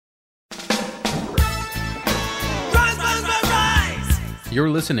You're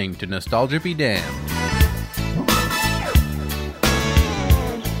listening to Nostalgia Be Damned.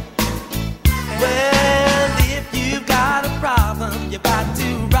 Well, if you've got a problem, you've got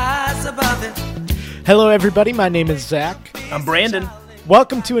to rise above it. Hello, everybody. My name is Zach. I'm Brandon.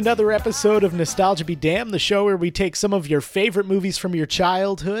 Welcome to another episode of Nostalgia Be Damned, the show where we take some of your favorite movies from your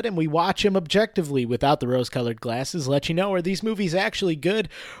childhood and we watch them objectively without the rose-colored glasses, let you know, are these movies actually good,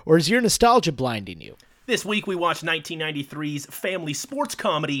 or is your nostalgia blinding you? This week we watched 1993's family sports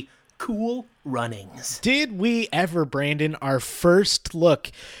comedy, Cool Runnings. Did we ever, Brandon, our first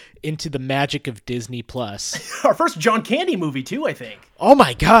look into the magic of Disney Plus? Our first John Candy movie, too, I think. Oh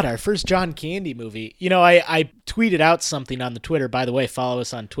my God, our first John Candy movie. You know, I tweeted out something on the Twitter. By the way, follow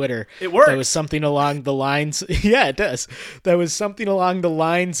us on Twitter. It works. That was something along the lines. Yeah, it does. That was something along the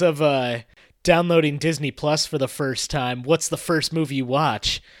lines of downloading Disney Plus for the first time. What's the first movie you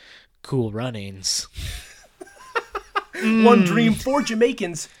watch? Cool Runnings. One dream for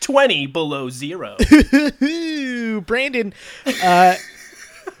Jamaicans, 20 below zero. Brandon,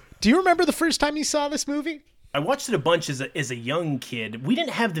 do you remember the first time you saw this movie? I watched it a bunch as a young kid. We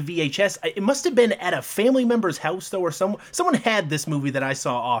didn't have the VHS. It must have been at a family member's house, though, or someone had this movie that I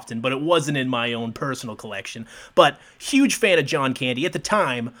saw often, but it wasn't in my own personal collection. But huge fan of John Candy. At the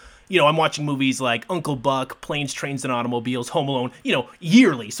time, you know, I'm watching movies like Uncle Buck, Planes, Trains, and Automobiles, Home Alone, you know,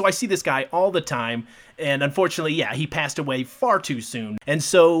 yearly. So I see this guy all the time. And unfortunately, yeah, he passed away far too soon. And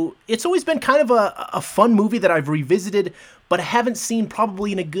so it's always been kind of a fun movie that I've revisited, but I haven't seen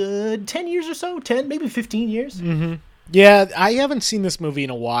probably in a good 10 years or so, 10, maybe 15 years. Mm-hmm. Yeah, I haven't seen this movie in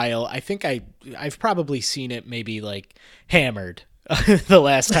a while. I think I've probably seen it maybe like hammered the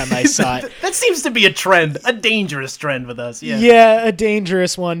last time I saw it. That seems to be a trend, a dangerous trend with us. Yeah, yeah, a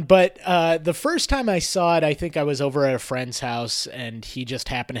dangerous one. But the first time I saw it, I think I was over at a friend's house, and he just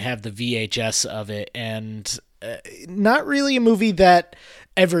happened to have the VHS of it. And not really a movie that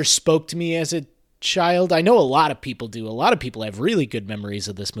ever spoke to me as a child. I know a lot of people do. A lot of people have really good memories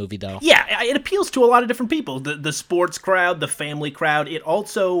of this movie, though. Yeah, it appeals to a lot of different people. The sports crowd, the family crowd. It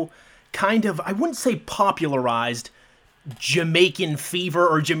also kind of, I wouldn't say popularized Jamaican fever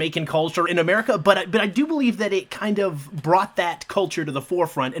or Jamaican culture in America, but I do believe that it kind of brought that culture to the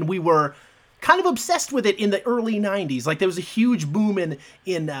forefront, and we were kind of obsessed with it in the early 90s. Like, there was a huge boom in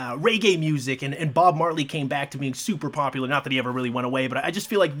reggae music, and Bob Marley came back to being super popular. Not that he ever really went away, but I just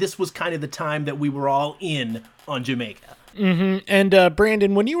feel like this was kind of the time that we were all in on Jamaica. Mm-hmm. And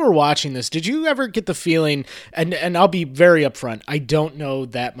Brandon, when you were watching this, did you ever get the feeling, and I'll be very upfront, I don't know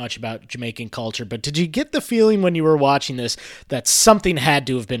that much about Jamaican culture, but did you get the feeling when you were watching this that something had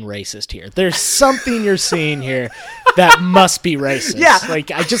to have been racist here? There's something you're seeing here that must be racist. Yeah.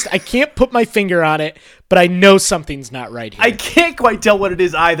 Like, I can't put my finger on it, but I know something's not right here. I can't quite tell what it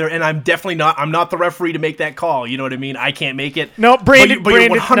is either, and I'm not the referee to make that call. You know what I mean? I can't make it. No, Brandon, but you're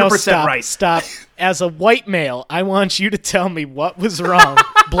 100% no, stop, right. Stop. As a white male, I want you to tell me what was wrong.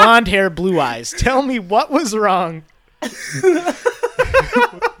 Blonde hair, blue eyes. Tell me what was wrong.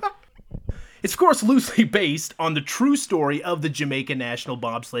 It's, of course, loosely based on the true story of the Jamaica national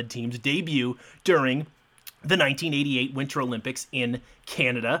bobsled team's debut during the 1988 Winter Olympics in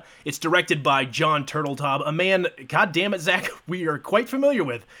Canada. It's directed by John Turteltaub, a man, God damn it, Zach, we are quite familiar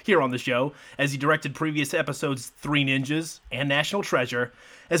with here on the show, as he directed previous episodes Three Ninjas and National Treasure,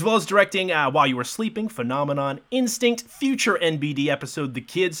 as well as directing While You Were Sleeping, Phenomenon, Instinct, future NBD episode The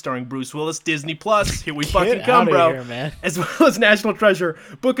Kid, starring Bruce Willis, Disney Plus, here we fucking come, bro, here, man. As well as National Treasure,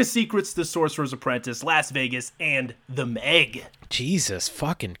 Book of Secrets, The Sorcerer's Apprentice, Las Vegas, and The Meg. Jesus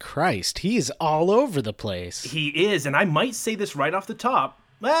fucking Christ. He is all over the place. He is, and I might say this right off the top.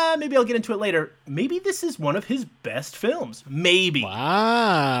 Maybe I'll get into it later. Maybe this is one of his best films. Maybe.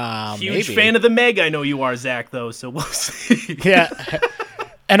 Wow. Huge maybe. fan of The Meg, I know you are, Zach, though, so we'll see. Yeah.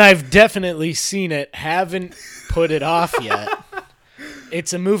 And I've definitely seen it. Haven't put it off yet.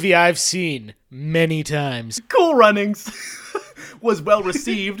 It's a movie I've seen many times. Cool Runnings was well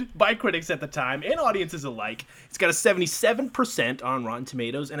received by critics at the time and audiences alike. It's got a 77% on Rotten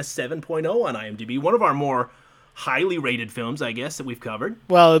Tomatoes and a 7.0 on IMDb. One of our more highly rated films, I guess, that we've covered.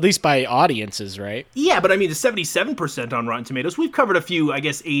 Well, at least by audiences, right? Yeah, but I mean, the 77% on Rotten Tomatoes. We've covered a few, I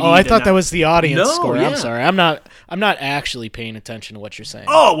guess, 80. Oh, I thought that was the audience score. Yeah. I'm sorry. I'm not actually paying attention to what you're saying.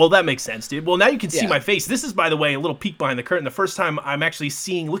 Oh, well, that makes sense, dude. Well, now you can see Yeah. my face. This is, by the way, a little peek behind the curtain. The first time I'm actually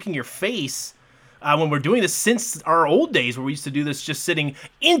looking your face when we're doing this since our old days where we used to do this just sitting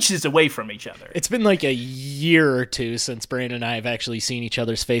inches away from each other. It's been like a year or two since Brandon and I have actually seen each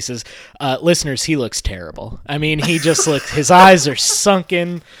other's faces. Listeners, he looks terrible. I mean, he just looks, his eyes are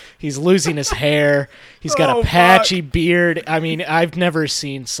sunken. He's losing his hair. He's got a patchy beard. I mean, I've never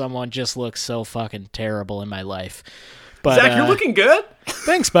seen someone just look so fucking terrible in my life. But, Zach, you're looking good.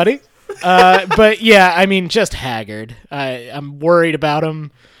 Thanks, buddy. But yeah, I mean, just haggard. I'm worried about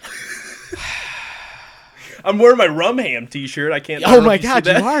him. I'm wearing my rum ham t-shirt. I can't. Oh my God,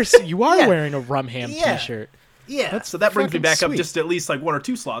 you are Yeah. wearing a rum ham Yeah. t-shirt. Yeah. So that brings me fucking back up sweet. just at least like 1 or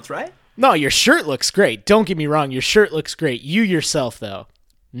 2 slots, right? No, your shirt looks great. Don't get me wrong. Your shirt looks great. You yourself, though,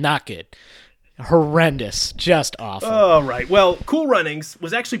 not good. Horrendous. Just awful. All right. Well, Cool Runnings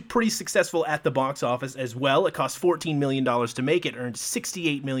was actually pretty successful at the box office as well. It cost $14 million to make. It earned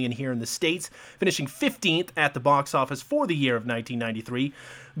 $68 million here in the States, finishing 15th at the box office for the year of 1993,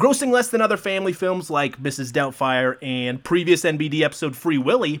 grossing less than other family films like Mrs. Doubtfire and previous NBD episode Free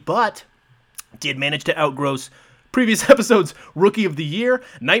Willy, but did manage to outgross previous episodes Rookie of the Year,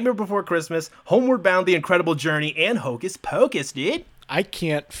 Nightmare Before Christmas, Homeward Bound: The Incredible Journey, and Hocus Pocus, dude. I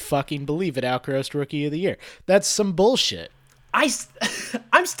can't fucking believe it outgrossed Rookie of the Year. That's some bullshit.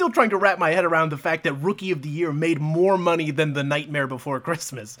 I'm still trying to wrap my head around the fact that Rookie of the Year made more money than The Nightmare Before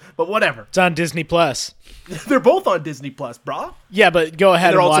Christmas. But whatever. It's on Disney Plus. They're both on Disney Plus, brah. Yeah, but go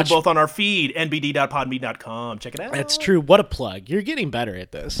ahead They're and also watch. both on our feed, nbd.podme.com. Check it out. That's true. What a plug. You're getting better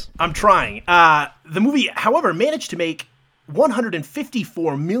at this. I'm trying. The movie, however, managed to make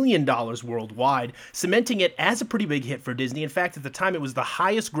 $154 million worldwide, cementing it as a pretty big hit for Disney. In fact, at the time, it was the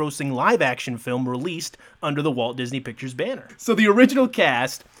highest grossing live-action film released under the Walt Disney Pictures banner. So the original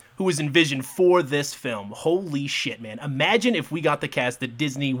cast who was envisioned for this film, holy shit, man. Imagine if we got the cast that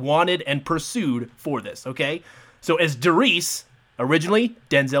Disney wanted and pursued for this, okay? So as Doris, originally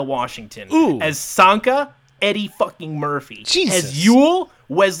Denzel Washington. Ooh. As Sanka, Eddie fucking Murphy. Jesus. As Yule,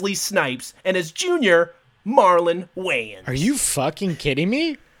 Wesley Snipes. And as Junior, Marlon Wayans. Are you fucking kidding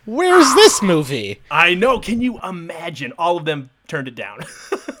me? Where's this movie? I know. Can you imagine? All of them turned it down.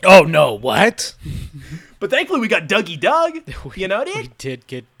 Oh, no. What? But thankfully, we got Dougie Doug. You know, We dude? did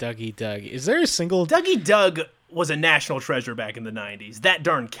get Dougie Doug. Is there a single... Dougie Doug was a national treasure back in the 90s. That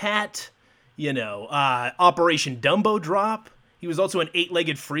Darn Cat, you know, Operation Dumbo Drop. He was also in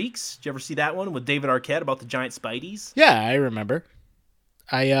Eight-Legged Freaks. Did you ever see that one with David Arquette about the giant Spideys? Yeah, I remember.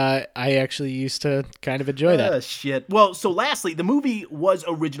 I actually used to kind of enjoy that. Shit. Well, so lastly, the movie was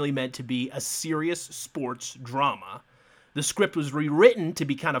originally meant to be a serious sports drama. The script was rewritten to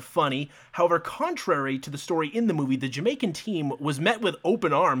be kind of funny. However, contrary to the story in the movie, the Jamaican team was met with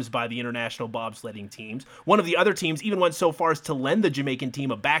open arms by the international bobsledding teams. One of the other teams even went so far as to lend the Jamaican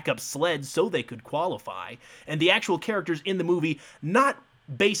team a backup sled so they could qualify. And the actual characters in the movie, not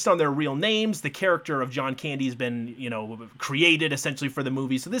based on their real names. The character of John Candy has been, you know, created essentially for the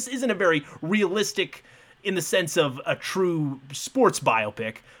movie. So this isn't a very realistic in the sense of a true sports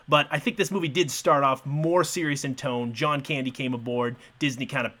biopic, but I think this movie did start off more serious in tone. John Candy came aboard, Disney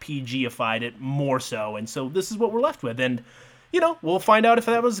kind of PG-ified it more so, and so this is what we're left with, and, you know, we'll find out if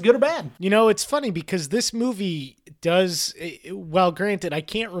that was good or bad. You know, it's funny because this movie does, well, granted, I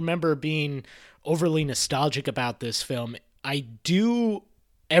can't remember being overly nostalgic about this film. I do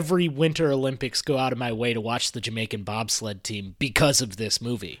every Winter Olympics go out of my way to watch the Jamaican bobsled team because of this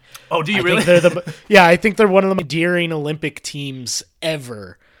movie. Oh, do you I really? I think they're one of the most endearing Olympic teams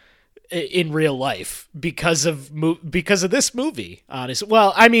ever in real life because of this movie, honestly.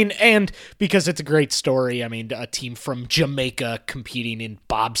 Well, I mean, and because it's a great story. I mean, a team from Jamaica competing in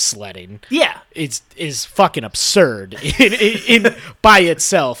bobsledding. Yeah. is fucking absurd in by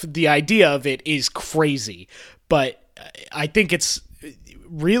itself. The idea of it is crazy, but I think it's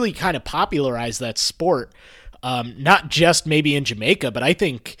really kind of popularized that sport, not just maybe in Jamaica, but I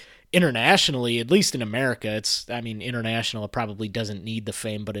think internationally, at least in America. International, it probably doesn't need the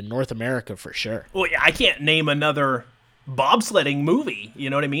fame, but in North America for sure. Well, yeah, I can't name another bobsledding movie, you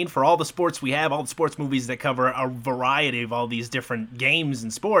know what I mean? For all the sports we have, all the sports movies that cover a variety of all these different games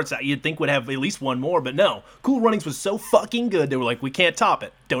and sports, you'd think would have at least one more, but no. Cool Runnings was so fucking good, they were like, we can't top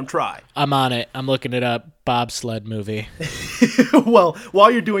it. Don't try. I'm on it. I'm looking it up. Bobsled movie. Well,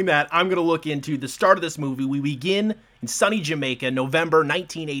 while you're doing that, I'm going to look into the start of this movie. We begin in sunny Jamaica, November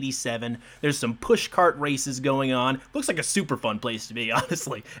 1987. There's some pushcart races going on. Looks like a super fun place to be,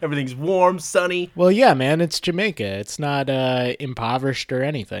 honestly. Everything's warm, sunny. Well, yeah, man, it's Jamaica. It's not impoverished or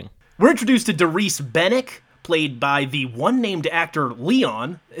anything. We're introduced to Doris Bennick, played by the one-named actor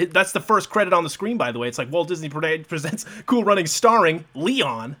Leon. That's the first credit on the screen, by the way. It's like Walt Disney presents Cool Runnings starring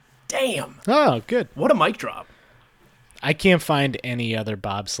Leon. Damn. Oh, good. What a mic drop. I can't find any other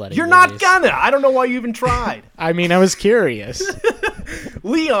bobsledding You're movies. not gonna. I don't know why you even tried. I mean, I was curious.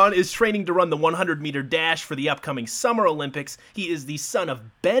 Leon is training to run the 100-meter dash for the upcoming Summer Olympics. He is the son of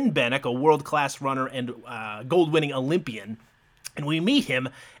Ben Bennick, a world-class runner and gold-winning Olympian. And we meet him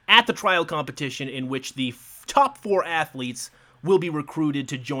at the trial competition in which the top 4 athletes will be recruited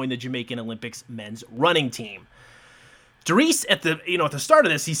to join the Jamaican Olympics men's running team. Dries at the start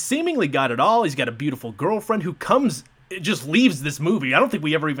of this, he's seemingly got it all. He's got a beautiful girlfriend who just leaves this movie. I don't think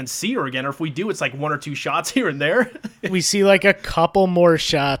we ever even see her again, or if we do, it's like one or two shots here and there. We see like a couple more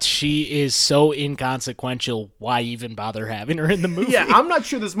shots. She is so inconsequential. Why even bother having her in the movie? Yeah, I'm not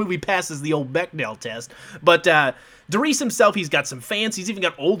sure this movie passes the old Bechdel test, but Dries himself, he's got some fans. He's even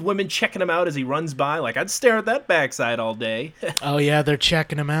got old women checking him out as he runs by. Like, I'd stare at that backside all day. Oh, yeah, they're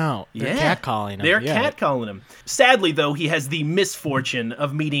checking him out. They're catcalling him. They're catcalling him. Sadly, though, he has the misfortune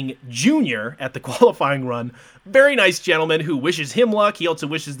of meeting Junior at the qualifying run. Very nice gentleman who wishes him luck. He also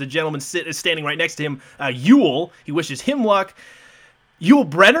wishes the gentleman standing right next to him, Yul. He wishes him luck. Yul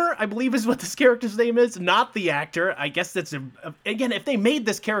Brenner, I believe is what this character's name is, not the actor. I guess that's, again, if they made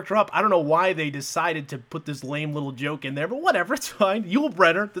this character up, I don't know why they decided to put this lame little joke in there, but whatever, it's fine. Yul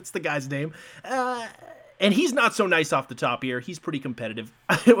Brenner, that's the guy's name. And he's not so nice off the top here. He's pretty competitive.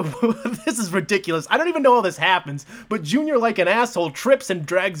 This is ridiculous. I don't even know how this happens, but Junior, like an asshole, trips and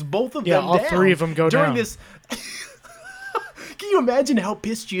drags both of them down. Yeah, all three of them go during down. This. Can you imagine how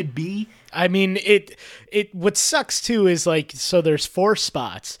pissed you'd be? I mean, what sucks too is like, so there's 4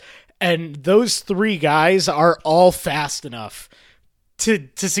 spots, and those 3 guys are all fast enough to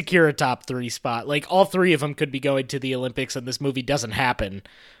secure a top 3 spot. Like, all 3 of them could be going to the Olympics, and this movie doesn't happen.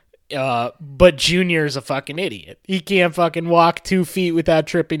 But Junior's a fucking idiot. He can't fucking walk 2 feet without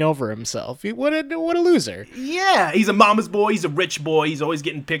tripping over himself. What a loser. Yeah, he's a mama's boy. He's a rich boy. He's always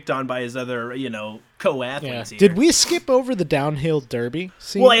getting picked on by his other, co-athletes here. Did we skip over the downhill derby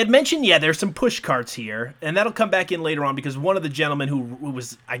scene? Well, I had mentioned, there's some push carts here, and that'll come back in later on because one of the gentlemen who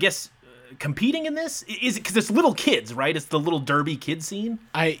was, I guess, competing in this, is because it's little kids, right? It's the little derby kid scene.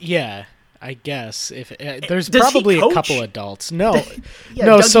 I guess if there's Does probably he a coach? couple adults. No, Yeah,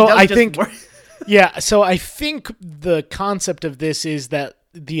 no. Dougie So Doug I just think, work- so I think the concept of this is that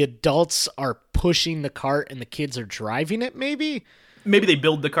the adults are pushing the cart and the kids are driving it. Maybe Maybe they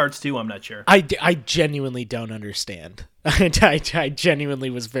build the carts too. I'm not sure. I genuinely don't understand. I genuinely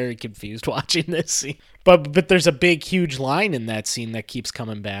was very confused watching this scene. But there's a big, huge line in that scene that keeps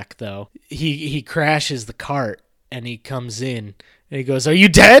coming back though. He crashes the cart and he comes in and he goes, "Are you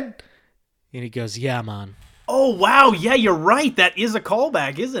dead?" And he goes, "Yeah, man." Oh, wow. Yeah, you're right. That is a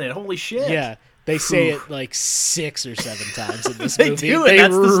callback, isn't it? Holy shit. Yeah. They say it like 6 or 7 times in this They movie. do, and They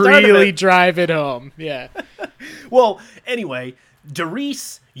that's the start of really it. drive it home. Yeah. Well, anyway,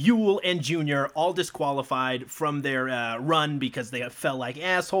 Dries, Yul, and Junior all disqualified from their run because they felt like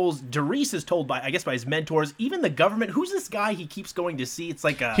assholes. Dries is told by his mentors, even the government. Who's this guy he keeps going to see? It's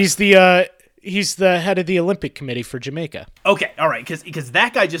like a... He's the head of the Olympic Committee for Jamaica. Okay, all right, because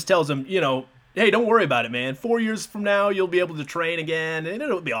that guy just tells him, hey, don't worry about it, man. 4 years from now, you'll be able to train again, and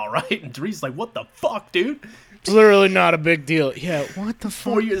it'll be all right. And Dries is like, what the fuck, dude? It's literally not a big deal. Yeah, what the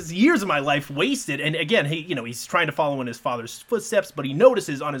fuck? 4 years of my life wasted. And again, he's trying to follow in his father's footsteps, but he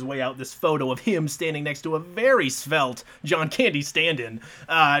notices on his way out this photo of him standing next to a very svelte John Candy stand-in.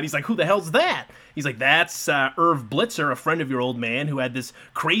 And he's like, who the hell's that? He's like, that's Irv Blitzer, a friend of your old man, who had this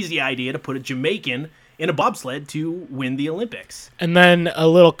crazy idea to put a Jamaican in a bobsled to win the Olympics. And then a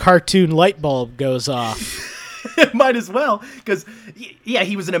little cartoon light bulb goes off. Might as well, because,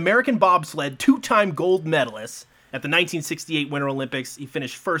 he was an American bobsled 2-time gold medalist at the 1968 Winter Olympics. He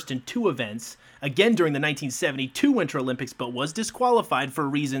finished first in 2 events, again during the 1972 Winter Olympics, but was disqualified for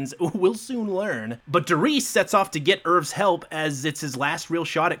reasons we'll soon learn. But Dries sets off to get Irv's help as it's his last real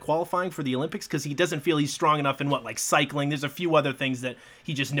shot at qualifying for the Olympics because he doesn't feel he's strong enough in cycling. There's a few other things that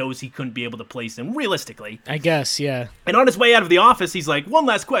he just knows he couldn't be able to place in, realistically. I guess, yeah. And on his way out of the office, he's like, one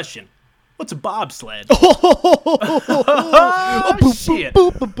last question. What's a bobsled? Shit.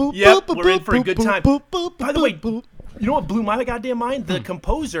 Yep, we're in for a good time. By the way, you know what blew my goddamn mind? The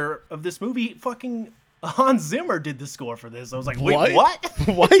composer of this movie, fucking Hans Zimmer, did the score for this. I was like, wait, what?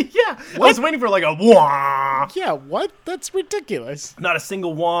 What? Yeah. I was waiting for like a wah. Yeah, what? That's ridiculous. Not a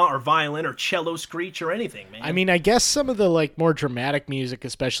single wah or violin or cello screech or anything, man. I mean, I guess some of the more dramatic music,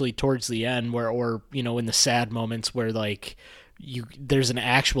 especially towards the end, or in the sad moments where there's an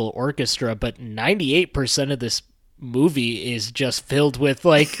actual orchestra, but 98% of this movie is just filled with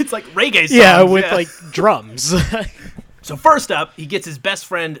it's like reggae songs. Yeah, with drums. So first up, he gets his best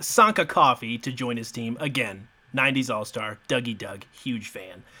friend Sanka Coffee to join his team again. 90s All-Star, Dougie Doug, huge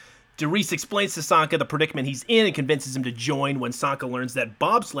fan. Dries explains to Sanka the predicament he's in and convinces him to join when Sanka learns that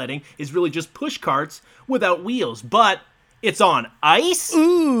bobsledding is really just push carts without wheels, but it's on ice?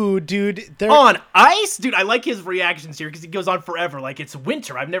 Ooh, dude. On ice? Dude, I like his reactions here because he goes on forever. Like, it's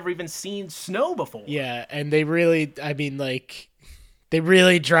winter. I've never even seen snow before. Yeah, and they really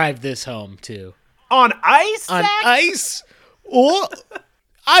drive this home, too. On ice, On Zach? ice? Oh,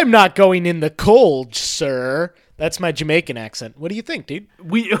 I'm not going in the cold, sir. That's my Jamaican accent. What do you think, dude?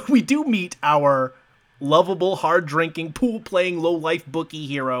 We do meet our lovable, hard-drinking, pool-playing, low-life bookie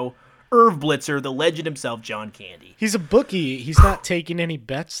hero, Irv Blitzer, the legend himself, John Candy. He's a bookie. He's not taking any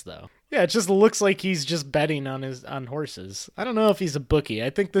bets, though. Yeah, it just looks like he's just betting on horses. I don't know if he's a bookie.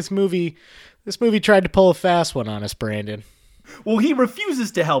 I think this movie tried to pull a fast one on us, Brandon. Well, he refuses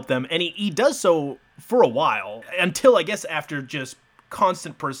to help them, and he does so for a while, until, I guess, after just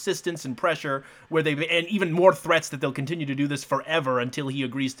constant persistence and pressure, and even more threats that they'll continue to do this forever until he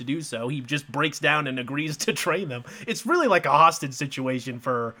agrees to do so. He just breaks down and agrees to train them. It's really like a hostage situation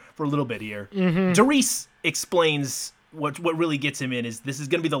for a little bit here. Mm-hmm. Darius explains what really gets him in is this is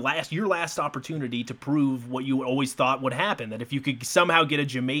going to be your last opportunity to prove what you always thought would happen, that if you could somehow get a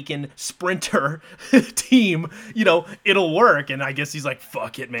Jamaican sprinter team, it'll work. And I guess he's like,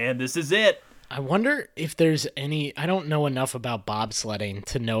 fuck it, man, this is it. I wonder if there's any, I don't know enough about bobsledding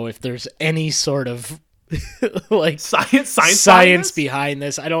to know if there's any sort of like science behind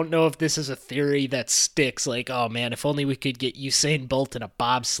this. I don't know if this is a theory that sticks, like, oh man, if only we could get Usain Bolt in a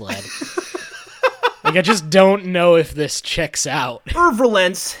bobsled. Like, I just don't know if this checks out. Irv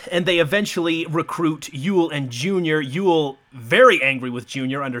relents, and they eventually recruit Yule and Junior. Yule very angry with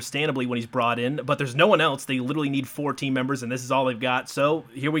Junior, understandably, when he's brought in, but there's no one else. They literally need 4 team members, and this is all they've got. So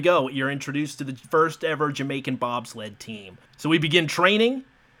here we go. You're introduced to the first ever Jamaican bobsled team. So we begin training.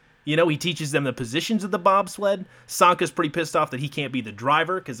 He teaches them the positions of the bobsled. Sanka's pretty pissed off that he can't be the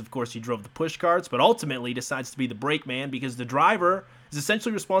driver because, of course, he drove the push carts, but ultimately decides to be the brake man because the driver is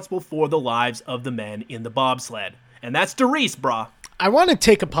essentially responsible for the lives of the men in the bobsled. And that's Darius, brah. I want to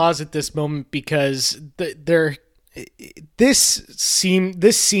take a pause at this moment because this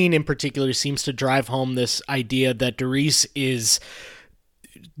scene in particular seems to drive home this idea that Darius is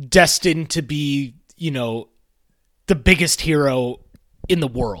destined to be, the biggest hero in the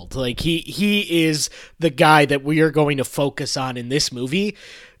world. Like he is the guy that we are going to focus on in this movie.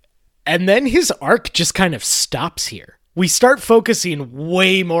 And then his arc just kind of stops here. We start focusing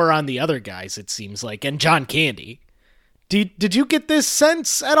way more on the other guys, it seems like, and John Candy. Did you get this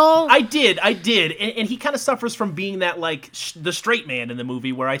sense at all? I did. And he kind of suffers from being that, like, the straight man in the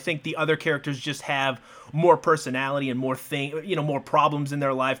movie, where I think the other characters just have more personality and more more problems in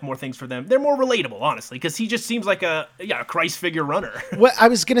their life, more things for them. They're more relatable, honestly, because he just seems like a Christ figure runner. Well, I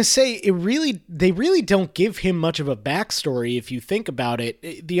was going to say, they really don't give him much of a backstory if you think about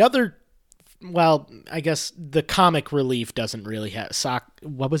it. The other... Well, I guess the comic relief doesn't really have...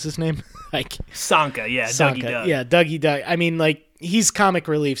 what was his name? Sanka, yeah, Dougie Doug. Yeah, Dougie Doug. I mean, like, he's comic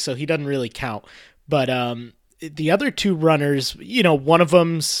relief, so he doesn't really count. But the other 2 runners, one of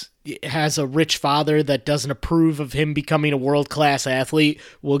them has a rich father that doesn't approve of him becoming a world-class athlete.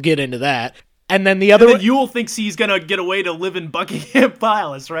 We'll get into that. And then the other one... Yule thinks he's going to get away to live in Buckingham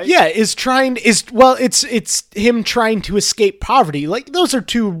Palace, right? Yeah, it's him trying to escape poverty. Like, those are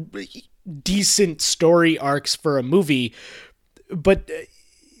 2... decent story arcs for a movie, but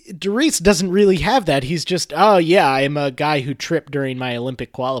Darius doesn't really have that. He's just, oh yeah, I'm a guy who tripped during my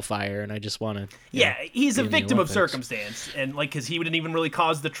Olympic qualifier, and I just want to. Yeah, he's a victim of circumstance, and because he didn't even really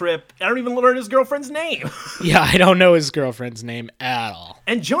cause the trip. I don't even learn his girlfriend's name. Yeah, I don't know his girlfriend's name at all.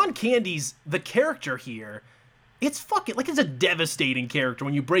 And John Candy's the character here. It's it's a devastating character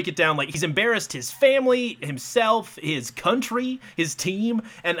when you break it down. Like, he's embarrassed his family, himself, his country, his team,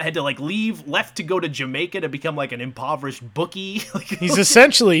 and had to left to go to Jamaica to become like an impoverished bookie. He's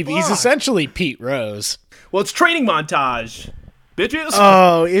essentially Pete Rose. Well, it's training montage, bitches.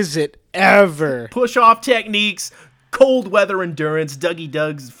 Oh, is it ever? Push off techniques, cold weather endurance. Dougie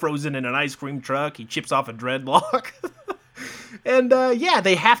Doug's frozen in an ice cream truck. He chips off a dreadlock. And,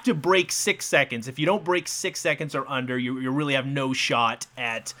 they have to break 6 seconds. If you don't break 6 seconds or under, you really have no shot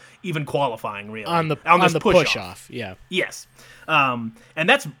at even qualifying, really. On the push-off, yeah. Yes. And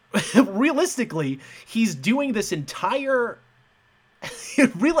that's, realistically, he's doing this entire...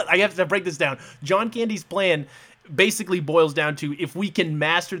 I have to break this down. John Candy's plan basically boils down to, if we can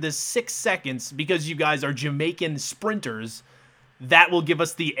master this 6 seconds, because you guys are Jamaican sprinters... that will give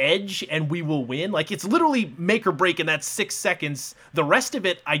us the edge and we will win. Like, it's literally make or break in that 6 seconds. The rest of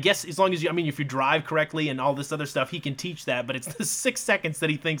it, I guess, as long as if you drive correctly and all this other stuff, he can teach that. But it's the 6 seconds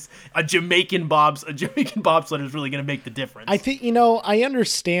that he thinks a Jamaican bobsled is really going to make the difference. I think, I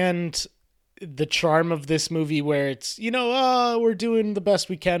understand the charm of this movie where it's, we're doing the best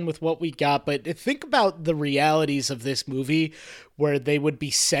we can with what we got. But think about the realities of this movie where they would be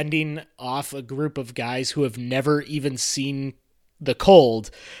sending off a group of guys who have never even seen the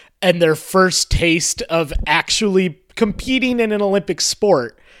cold, and their first taste of actually competing in an Olympic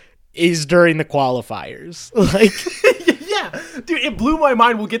sport is during the qualifiers. Like, Yeah, dude, it blew my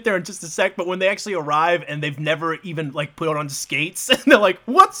mind. We'll get there in just a sec, but when they actually arrive and they've never even like put on skates, and they're like,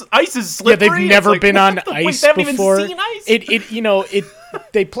 "What's ice is slippery?" Yeah, they've never been on ice they haven't before. Even seen ice?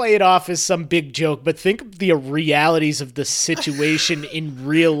 They play it off as some big joke, but think of the realities of the situation in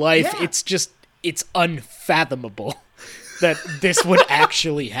real life. Yeah. It's unfathomable that this would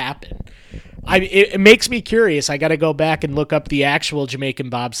actually happen. It makes me curious. I got to go back and look up the actual Jamaican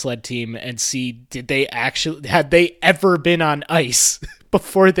bobsled team and see had they ever been on ice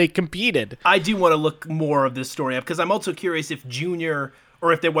before they competed. I do want to look more of this story up because I'm also curious if Junior,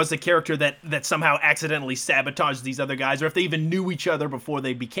 or if there was a character that somehow accidentally sabotaged these other guys, or if they even knew each other before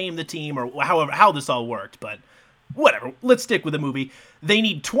they became the team, or how this all worked. But whatever. Let's stick with the movie. They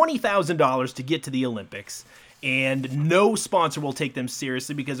need $20,000 to get to the Olympics. And no sponsor will take them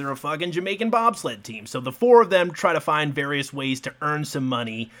seriously because they're a fucking Jamaican bobsled team. So the four of them try to find various ways to earn some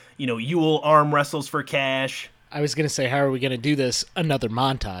money. Yule arm wrestles for cash. I was going to say, how are we going to do this? Another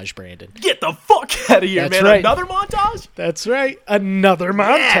montage, Brandon. Get the fuck out of here, That's man. right. Another montage? That's right. Another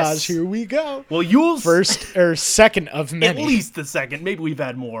montage. Yes. Here we go. Well, Yule's... First or second of many. At least the second. Maybe we've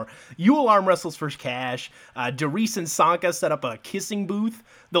had more. Yule arm wrestles for cash. Darice and Sanka set up a kissing booth.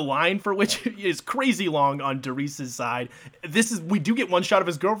 The line for which is crazy long on Darice's side. We do get one shot of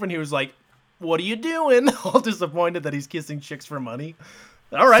his girlfriend. He was like, "What are you doing?" All disappointed that he's kissing chicks for money.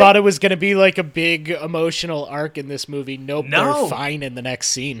 All right. Thought it was going to be like a big emotional arc in this movie. Nope, No. They're fine in the next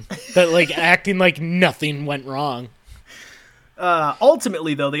scene. They're like acting like nothing went wrong.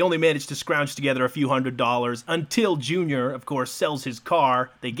 Ultimately, though, they only managed to scrounge together a few $100s until Junior, of course, sells his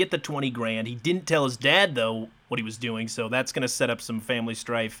car. They get the $20,000. He didn't tell his dad, though, what he was doing, so that's going to set up some family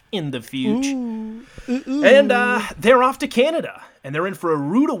strife in the future. And they're off to Canada, and they're in for a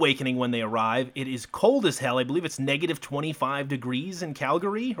rude awakening when they arrive. It is cold as hell. I believe it's negative 25 degrees in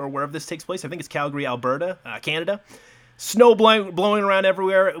Calgary, or wherever this takes place. I think it's Calgary, Alberta, Canada. Snow blowing around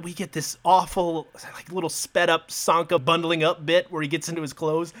everywhere. We get this awful, like, little sped up Sanka bundling up bit where he gets into his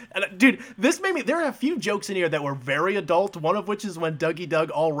clothes. And dude, this made me. There are a few jokes in here that were very adult. One of which is when Dougie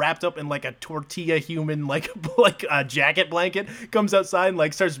Doug, all wrapped up in like a tortilla human, like a jacket blanket, comes outside and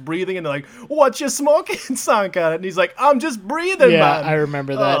like starts breathing, and they're like, "What you smoking, Sanka?" And he's like, "I'm just breathing, Yeah, man." I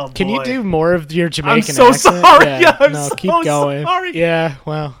remember that. Oh, Can you boy. do more of your Jamaican so accent? sorry. Yeah, I'm no, so keep going. sorry. Yeah,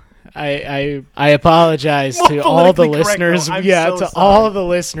 well, I apologize More to all the politically correct, listeners. though. I'm Yeah, so to sorry. all the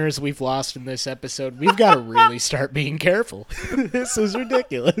listeners we've lost in this episode. We've got to really start being careful. This is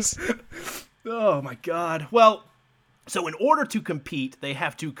ridiculous. Oh my god. Well, so in order to compete, they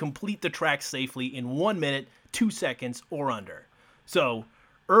have to complete the track safely in 1 minute, 2 seconds, or under. So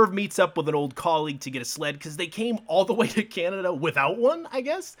Irv meets up with an old colleague to get a sled because they came all the way to Canada without one, I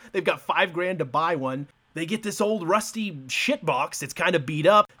guess. They've got $5,000 to buy one. They get this old rusty shit box. It's kind of beat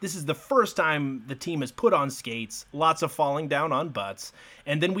up. This is the first time the team has put on skates. Lots of falling down on butts.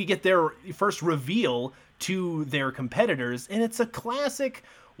 And then we get their first reveal to their competitors. And it's a classic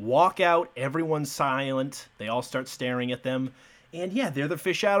walkout. Everyone's silent. They all start staring at them. And yeah, they're the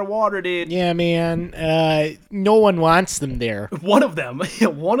fish out of water, dude. Yeah, man. No one wants them there. One of them,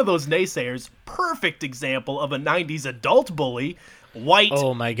 one of those naysayers, perfect example of a 90s adult bully. White,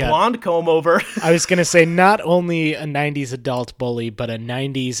 Oh my God. blonde comb over. I was going to say not only a 90s adult bully, but a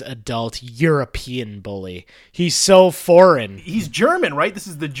 90s adult European bully. He's so foreign. He's German, right? This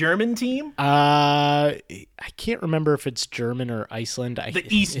is the German team? I can't remember if it's German or Iceland. The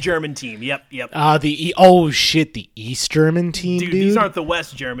East German team. Yep. The East German team, dude. These aren't the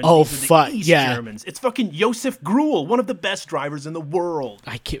West Germans. Oh, these are the fuck, East yeah. Germans. It's fucking Josef Gruel, one of the best drivers in the world.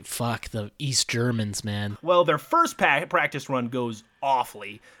 I can't fuck the East Germans, man. Well, their first practice run goes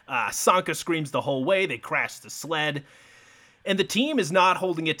awfully. Sanka screams the whole way. They crash the sled. And the team is not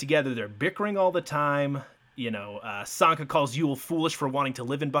holding it together. They're bickering all the time. Sanka calls Yule foolish for wanting to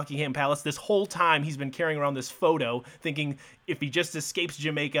live in Buckingham Palace. This whole time he's been carrying around this photo, thinking if he just escapes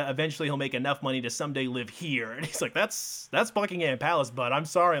Jamaica, eventually he'll make enough money to someday live here. And he's like, that's Buckingham Palace, bud. I'm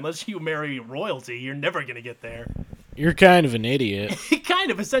sorry, unless you marry royalty, you're never going to get there. You're kind of an idiot. He kind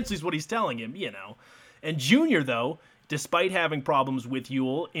of essentially is what he's telling him, And Junior, though, despite having problems with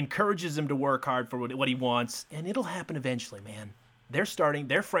Yule, encourages him to work hard for what he wants, and it'll happen eventually, man. They're starting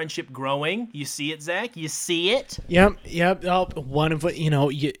their friendship growing. You see it, Zach? You see it? Yep. Oh, one of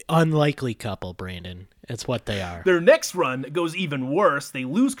unlikely couple, Brandon. It's what they are. Their next run goes even worse. They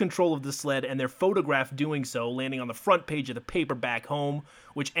lose control of the sled, and they're photographed doing so, landing on the front page of the paper back home,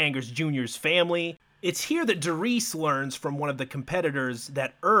 which angers Junior's family. It's here that Darice learns from one of the competitors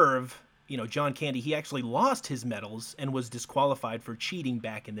that Irv, John Candy, he actually lost his medals and was disqualified for cheating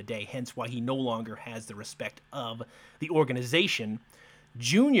back in the day, hence why he no longer has the respect of the organization.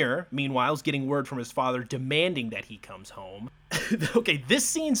 Junior, meanwhile, is getting word from his father demanding that he comes home. Okay, this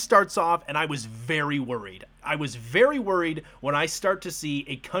scene starts off, and I was very worried. I was very worried when I start to see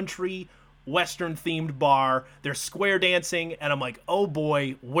a country Western-themed bar. They're square dancing, and I'm like, oh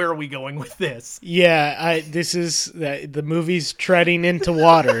boy, where are we going with this? Yeah, this is the movie's treading into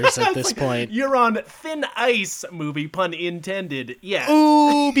waters at this point. You're on thin ice, movie, pun intended. Yeah.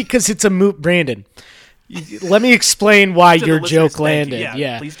 Ooh, because it's a Brandon. Let me explain why To the your listeners, joke thank you. landed.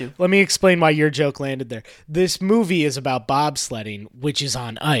 Yeah, please do. Let me explain why your joke landed there. This movie is about bobsledding, which is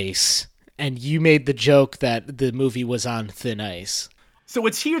on ice, and you made the joke that the movie was on thin ice. So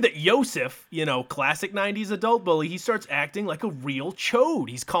it's here that Yosef, classic 90s adult bully, he starts acting like a real chode.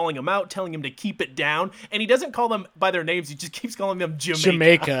 He's calling him out, telling him to keep it down, and he doesn't call them by their names, he just keeps calling them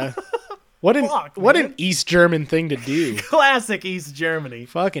Jamaica. What an Fuck, what man. an East German thing to do. Classic East Germany.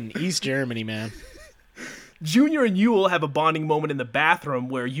 Fucking East Germany, man. Junior and Yule have a bonding moment in the bathroom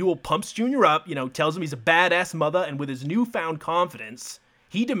where Yule pumps Junior up, tells him he's a badass mother, and with his newfound confidence,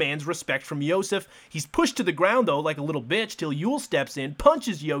 he demands respect from Yosef. He's pushed to the ground, though, like a little bitch, till Yule steps in,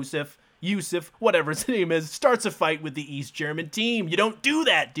 punches Yusuf, whatever his name is, starts a fight with the East German team. You don't do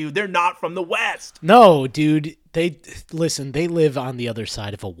that, dude. They're not from the West. No, dude. They live on the other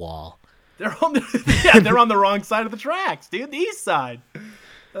side of a wall. They're on the wrong side of the tracks, dude. The east side.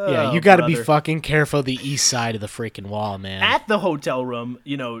 Yeah, you got to be fucking careful the east side of the freaking wall, man. At the hotel room,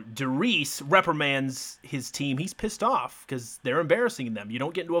 Derice reprimands his team. He's pissed off because they're embarrassing them. You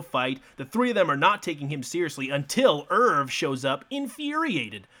don't get into a fight. The three of them are not taking him seriously until Irv shows up,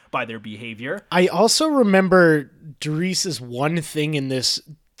 infuriated by their behavior. I also remember Derice's one thing in this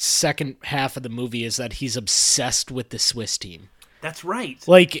second half of the movie is that he's obsessed with the Swiss team. That's right.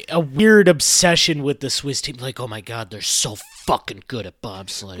 Like a weird obsession with the Swiss team. Like, oh my God, they're so fucking good at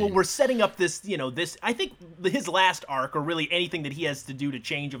bobsledding. Well, we're setting up this, I think his last arc, or really anything that he has to do to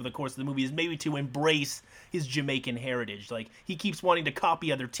change over the course of the movie, is maybe to embrace his Jamaican heritage. Like, he keeps wanting to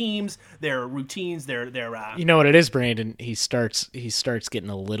copy other teams, their routines, their You know what it is, Brandon? He starts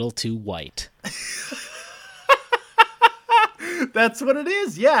getting a little too white. That's what it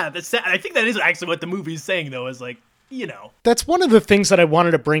is, yeah. I think that is actually what the movie's saying, though, is like, That's one of the things that I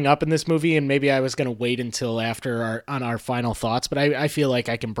wanted to bring up in this movie, and maybe I was going to wait until after our final thoughts, but I feel like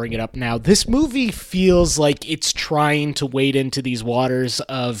I can bring it up now. This movie feels like it's trying to wade into these waters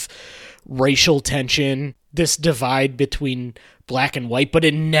of racial tension, this divide between black and white, but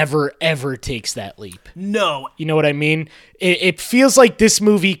it never, ever takes that leap. No. You know what I mean? It feels like this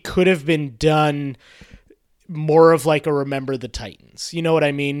movie could have been done more of like a Remember the Titans. You know what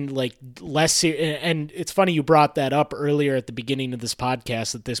I mean? Like less and it's funny you brought that up earlier at the beginning of this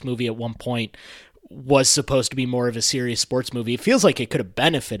podcast, that this movie at one point was supposed to be more of a serious sports movie. It feels like it could have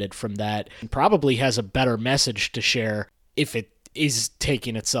benefited from that and probably has a better message to share if it is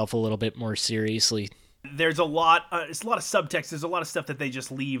taking itself a little bit more seriously. There's a lot it's a lot of subtext. There's a lot of stuff that they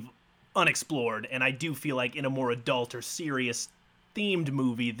just leave unexplored, and I do feel like in a more adult or serious themed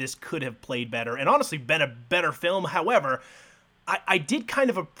movie, this could have played better and honestly been a better film. However, I did kind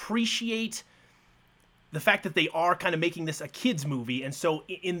of appreciate the fact that they are kind of making this a kids movie, and so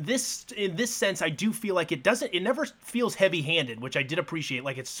in this sense, I do feel like it never feels heavy-handed, which I did appreciate.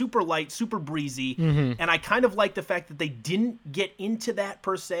 Like, it's super light, super breezy, and I kind of like the fact that they didn't get into that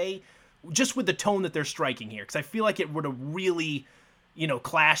per se, just with the tone that they're striking here, because I feel like it would have really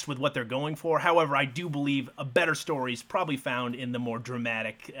clashed with what they're going for. However, I do believe a better story is probably found in the more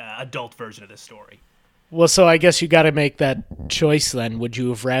dramatic adult version of this story. Well, so I guess you got to make that choice then. Would you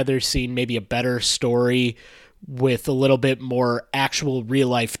have rather seen maybe a better story with a little bit more actual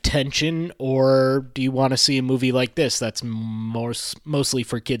real-life tension, or do you want to see a movie like this that's mostly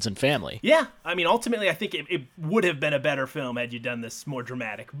for kids and family? Yeah, I mean, ultimately, I think it would have been a better film had you done this more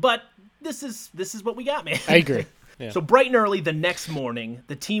dramatic, but this is what we got, man. I agree. Yeah. So bright and early the next morning,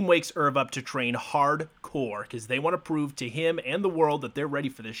 the team wakes Irv up to train hardcore because they want to prove to him and the world that they're ready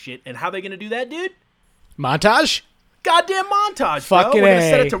for this shit. And how are they going to do that, dude? Montage? Goddamn montage, Fucking bro. We're going to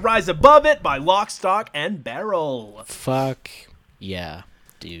set A. it to Rise Above It by Lock, Stock, and Barrel. Fuck yeah,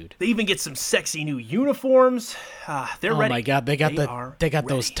 dude. They even get some sexy new uniforms. They're ready. Oh my God, they got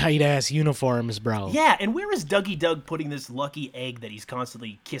those ready. tight ass uniforms, bro. Yeah, and where is Dougie Doug putting this lucky egg that he's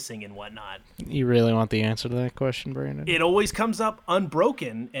constantly kissing and whatnot? You really want the answer to that question, Brandon? It always comes up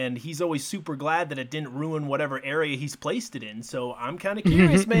unbroken, and he's always super glad that it didn't ruin whatever area he's placed it in. So I'm kind of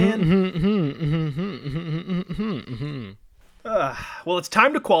curious, man. Well, it's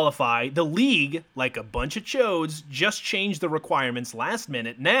time to qualify. The league, like a bunch of chodes, just changed the requirements last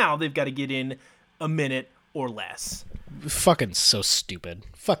minute. Now they've got to get in a minute or less. Fucking so stupid.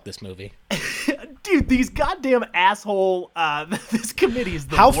 Fuck this movie. Dude, These goddamn asshole. This committee is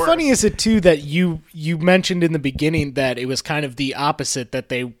the How worst. funny is it too that you mentioned in the beginning that it was kind of the opposite, that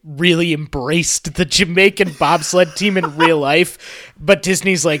they really embraced the Jamaican bobsled team in real life, but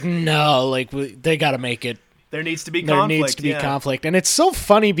Disney's like, no, like they got to make it. There needs to be There conflict. needs to be conflict. And it's so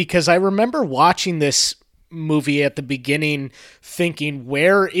funny because I remember watching this movie at the beginning thinking,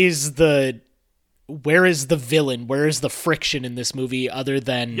 where is the villain? Where is the friction in this movie other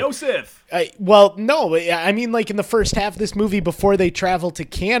than Yosef. well, no, I mean, like in the first half of this movie before they travel to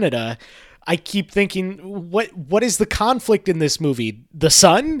Canada, I keep thinking, what is the conflict in this movie? The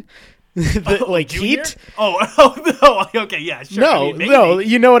sun? Junior? Heat? Oh, no. Okay, yeah, sure. No, I mean, maybe. no,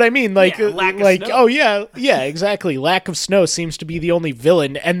 you know what I mean? Like, Yeah, lack of like, snow. oh yeah, exactly. Lack of snow seems to be the only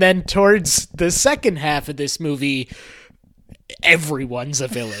villain, and then towards the second half of this movie, everyone's a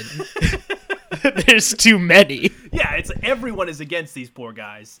villain. There's too many. Yeah, it's everyone is against these poor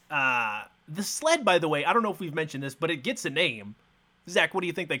guys. The sled, by the way, I don't know if we've mentioned this, but it gets a name. Zach, what do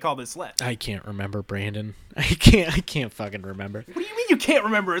you think they call this sled? I can't remember, Brandon. I can't fucking remember. What do you mean you can't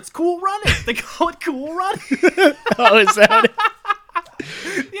remember? It's Cool Running. They call it Cool Running. Oh, is that it?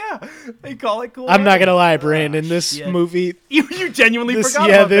 Yeah, they call it Cool I'm not Running. gonna lie, Brandon. This shit. movie, You genuinely forgot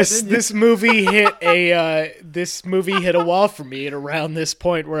yeah, about that, didn't you? this movie hit a wall for me at around this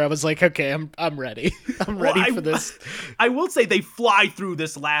point where I was like, okay, I'm ready. I'm ready for this. I will say they fly through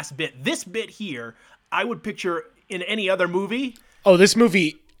this last bit. This bit here, I would picture in any other movie. Oh, this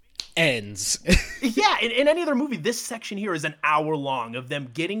movie ends. Yeah, in any other movie, this section here is an hour long of them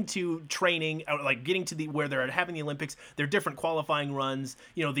getting to training, or like getting to where they're having the Olympics, their different qualifying runs,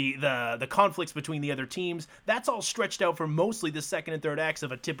 you know, the conflicts between the other teams. That's all stretched out for mostly the second and third acts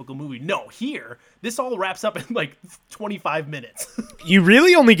of a typical movie. No, here, this all wraps up in like 25 minutes. You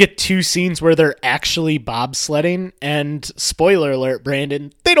really only get two scenes where they're actually bobsledding, and spoiler alert,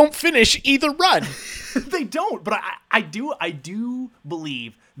 Brandon, they don't finish either run. They don't, but I do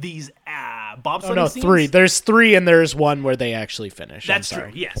believe these bobsledding Oh no, scenes. three. There's three, and there's one where they actually finish. That's I'm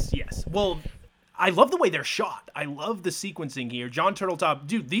sorry. true. Yes. Well, I love the way they're shot. I love the sequencing here. John Turteltaub,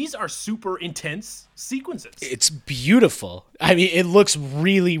 dude, these are super intense sequences. It's beautiful. I mean, it looks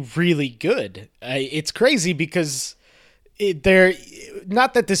really, really good. It's crazy because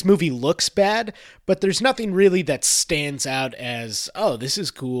not that this movie looks bad, but there's nothing really that stands out as, oh, this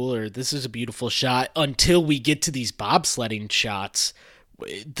is cool or this is a beautiful shot until we get to these bobsledding shots.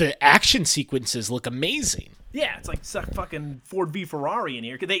 The action sequences look amazing. Yeah, it's like fucking Ford v Ferrari in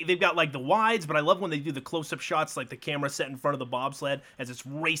here. They've got like the wides, but I love when they do the close-up shots, like the camera set in front of the bobsled as it's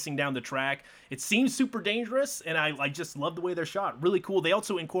racing down the track. It seems super dangerous, and I just love the way they're shot. Really cool. They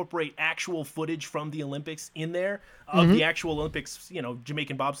also incorporate actual footage from the Olympics in there of the actual Olympics, you know,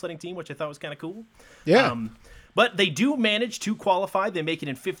 Jamaican bobsledding team, which I thought was kind of cool. Yeah. But they do manage to qualify. They make it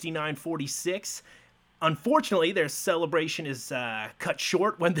in 59:46. Unfortunately, their celebration is cut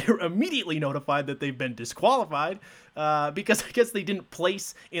short when they're immediately notified that they've been disqualified because I guess they didn't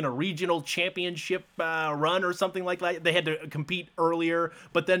place in a regional championship run or something like that. They had to compete earlier,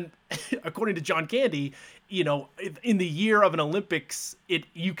 but then, according to John Candy, you know, in the year of an Olympics,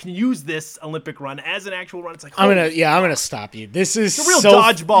 you can use this Olympic run as an actual run. It's like, I'm gonna stop you. This is a real so,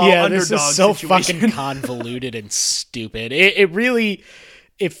 dodgeball yeah, this underdog is so situation. fucking convoluted and stupid. It really,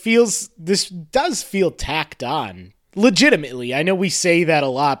 this does feel tacked on. Legitimately, I know we say that a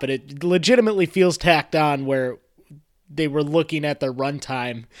lot, but it legitimately feels tacked on where they were looking at their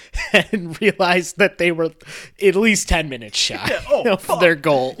runtime and realized that they were at least 10 minutes shy of fuck. their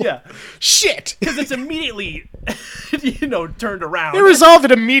goal. Yeah. Shit. Because it's immediately, turned around. They resolve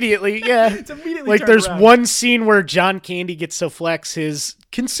it immediately, yeah. It's immediately like turned there's around. one scene where John Candy gets to flex his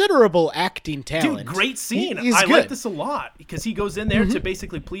considerable acting talent. Dude, great scene. He's I good. like this a lot because he goes in there to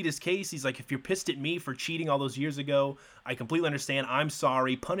basically plead his case. He's like, if you're pissed at me for cheating all those years ago, I completely understand. I'm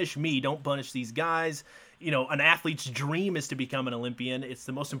sorry. Punish me. Don't punish these guys. You know, an athlete's dream is to become an Olympian. It's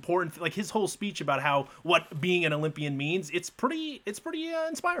the most important. Like his whole speech about what being an Olympian means. It's pretty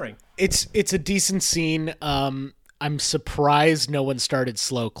inspiring. It's a decent scene. I'm surprised no one started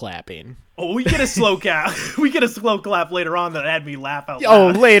slow clapping. Oh, we get a slow clap. We get a slow clap later on that had me laugh out Oh,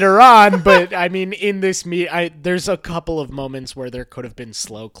 loud. later on, but I mean, in this there's a couple of moments where there could have been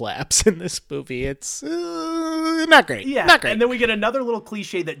slow claps in this movie. It's not great. Yeah, not great. and then we get another little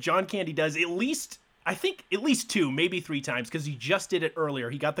cliche that John Candy does at least two, maybe three times, because he just did it earlier.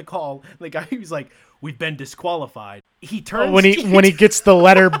 He got the call. The guy was like, "We've been disqualified." He turns when he gets the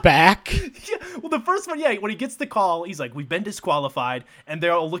letter back. Yeah, well, the first one, when he gets the call, he's like, "We've been disqualified," and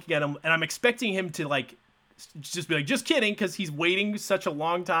they're all looking at him, and I'm expecting him to like just be like, just kidding, because he's waiting such a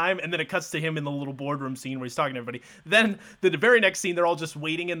long time, and then it cuts to him in the little boardroom scene where he's talking to everybody. Then the very next scene, they're all just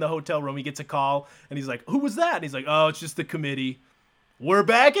waiting in the hotel room. He gets a call, and he's like, who was that? And he's like, oh, it's just the committee. We're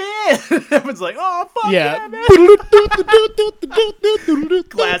back in. Everyone's like, oh, fuck yeah, man.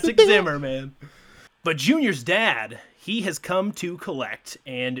 Classic Zimmer, man. But Junior's dad, he has come to collect,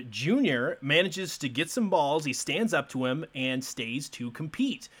 and Junior manages to get some balls. He stands up to him and stays to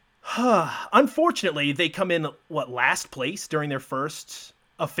compete. Unfortunately, they come in, last place during their first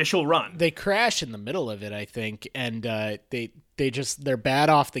official run. They crash in the middle of it, I think, and they're bad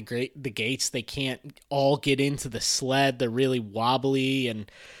off the gates. They can't all get into the sled. They're really wobbly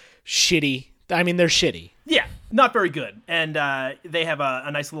and shitty. I mean, they're shitty. Yeah, not very good. And they have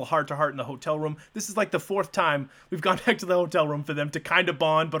a nice little heart-to-heart in the hotel room. This is like the fourth time we've gone back to the hotel room for them to kind of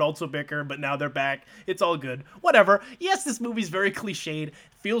bond, but also bicker, but now they're back. It's all good. Whatever. Yes, this movie's very cliched.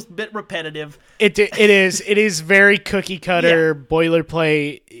 Feels a bit repetitive. It is very cookie-cutter,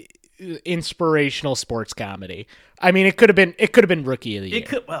 boilerplate, inspirational sports comedy. I mean, it could have been Rookie of the Year.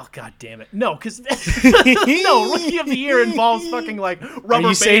 Well, god damn it. No, because no, Rookie of the Year involves fucking like rubber bands. Are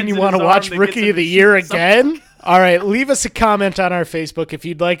you saying you want to watch Rookie of the Year again? All right, leave us a comment on our Facebook if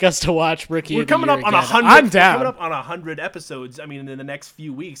you'd like us to watch Rookie of the Year again. We're coming up on 100. I'm down. We're coming up on 100 episodes. I mean, in the next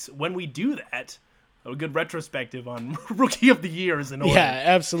few weeks, when we do that, a good retrospective on Rookie of the Year is in order. Yeah,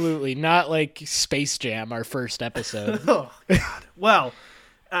 absolutely. Not like Space Jam, our first episode. Oh god. Well,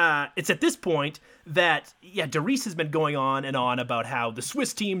 it's at this point that Darius has been going on and on about how the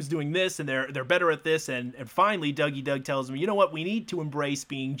Swiss team's doing this and they're better at this, and finally Dougie Doug tells him, you know what, we need to embrace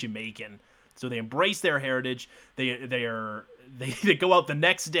being Jamaican. So they embrace their heritage. They go out the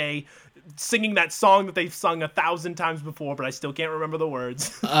next day singing that song that they've sung 1,000 times before, but I still can't remember the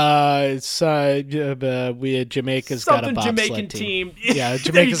words. Jamaica's got a bobsled Jamaican team. Yeah,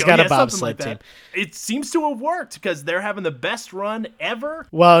 Jamaica's got a bobsled team. It seems to have worked because they're having the best run ever.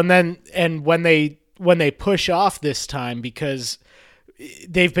 Well, and when they push off this time, because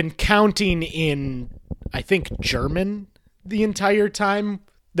they've been counting in, I think, German the entire time.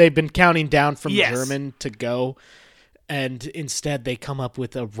 They've been counting down from German to go. And instead, they come up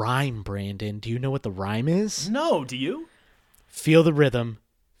with a rhyme, Brandon. Do you know what the rhyme is? No, do you? Feel the rhythm,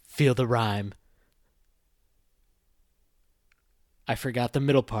 feel the rhyme. I forgot the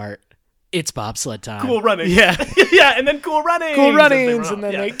middle part. It's bobsled time. Cool running. Yeah. Yeah, and then cool running. Cool runnings, and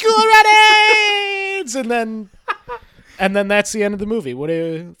then they cool runnings, and then that's the end of the movie. What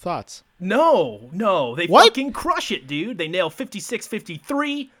are your thoughts? No. They fucking crush it, dude. They nail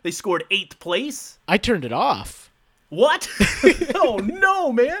 56-53. They scored 8th place. I turned it off. What? Oh,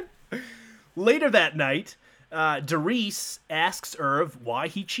 no, man. Later that night, Darius asks Irv why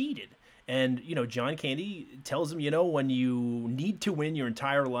he cheated. And, John Candy tells him, when you need to win your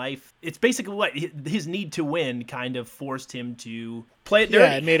entire life, it's basically what his need to win kind of forced him to play it dirty.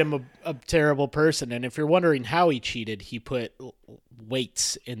 Yeah, it made him a terrible person. And if you're wondering how he cheated, he put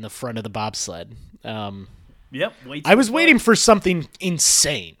weights in the front of the bobsled. Yep. I was waiting for something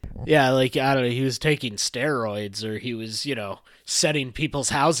insane. Yeah, like, I don't know, he was taking steroids or he was, setting people's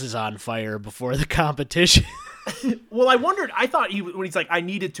houses on fire before the competition. Well, I thought when he's like, I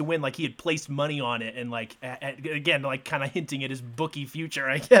needed to win, like he had placed money on it and like, again, like kind of hinting at his bookie future,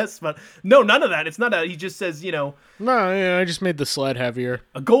 I guess. But no, none of that. It's not he just says, No, I just made the sled heavier.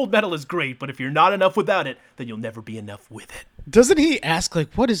 A gold medal is great, but if you're not enough without it, then you'll never be enough with it. Doesn't he ask,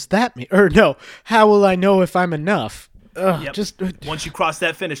 like, what does that mean? Or no, how will I know if I'm enough? Yep. Once you cross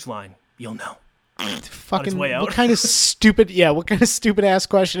that finish line, you'll know. Fucking, what kind of stupid ass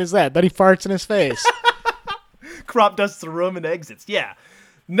question is that? Then he farts in his face. Crop dusts the room and exits. Yeah.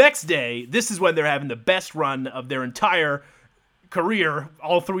 Next day, this is when they're having the best run of their entire career,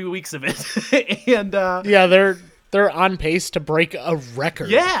 all 3 weeks of it. And they're on pace to break a record.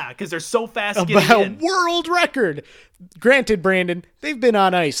 Yeah, because they're so fast getting in. A world record. Granted, Brandon, they've been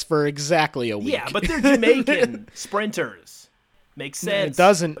on ice for exactly a week. Yeah, but they're Jamaican sprinters. Makes sense. It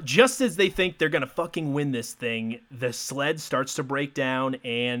doesn't. Just as they think they're going to fucking win this thing, the sled starts to break down,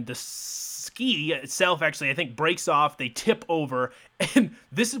 and the ski itself actually, I think, breaks off. They tip over, and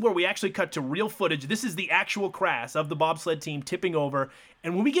this is where we actually cut to real footage. This is the actual crash of the bobsled team tipping over,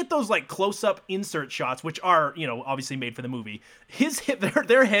 and when we get those like close-up insert shots, which are, obviously made for the movie,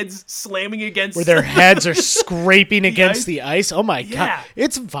 their heads slamming against... Where their heads are scraping against the ice. Oh my God.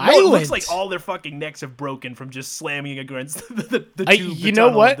 It's violent. No, it looks like all their fucking necks have broken from just slamming against the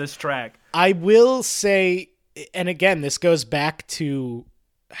tunnel of this track. I will say, and again, this goes back to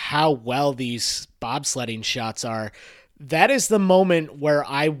how well these bobsledding shots are. That is the moment where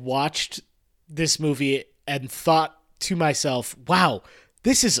I watched this movie and thought to myself, wow,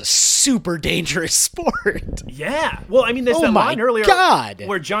 this is a super dangerous sport. Yeah. Well, I mean, there's Oh that my line earlier God.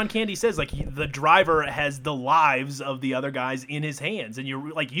 where John Candy says, like, the driver has the lives of the other guys in his hands. And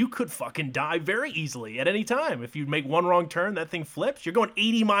you're like, you could fucking die very easily at any time. If you make one wrong turn, that thing flips. You're going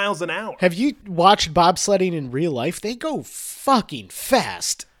 80 miles an hour. Have you watched bobsledding in real life? They go fucking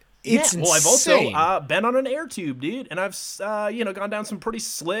fast. It's Well, I've insane. also been on an air tube, dude. And I've, gone down some pretty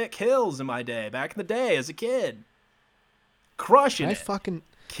slick hills in my day, back in the day as a kid. Crushing I it. fucking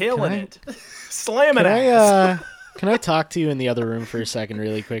Killing can I- it. Slamming Can ass. can I talk to you in the other room for a second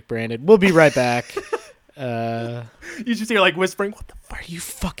really quick, Brandon? We'll be right back. You just hear like whispering, what the fuck? Are you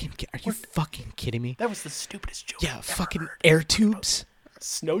fucking kidding me? That was the stupidest joke. Yeah, I've fucking ever heard. air tubes.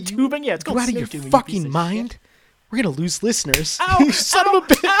 Snow tubing? Yeah, it's You called out of snow your tubing. you piece fucking of mind? shit. We're gonna lose listeners. Ow, You son of a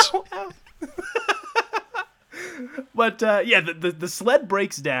bitch. Ow, ow. But the sled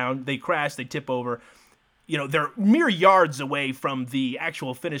breaks down. They crash. They tip over. You know, they're mere yards away from the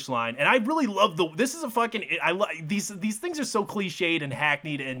actual finish line, and I really love this is a fucking. I love these things are so cliched and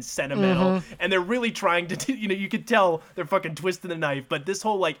hackneyed and sentimental, and they're really trying to. You could tell they're fucking twisting the knife. But this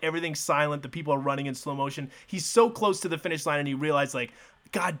whole like everything's silent, the people are running in slow motion. He's so close to the finish line, and you realize like,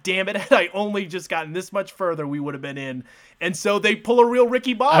 God damn it! Had I only just gotten this much further, we would have been in. And so they pull a real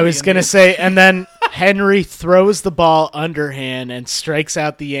Ricky Bobby. I was gonna say, and then Henry throws the ball underhand and strikes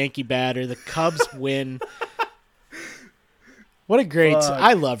out the Yankee batter. The Cubs win. What a great!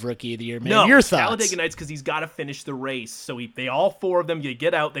 I love Rookie of the Year, man. No, Your thoughts? Talladega Nights because he's got to finish the race. So they all four of them, you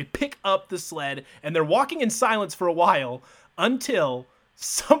get out, they pick up the sled, and they're walking in silence for a while until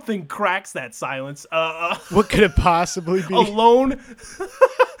something cracks that silence. What could it possibly be?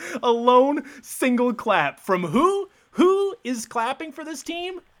 A lone single clap from who? Who is clapping for this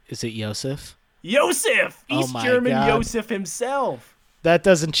team? Is it Yosef? Yosef, Oh East my German God. Yosef himself. That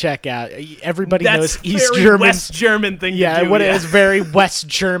doesn't check out. Everybody That's knows East very German. West German thing. Yeah, to do, what yeah. it is very West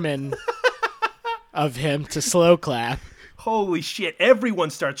German of him to slow clap. Holy shit,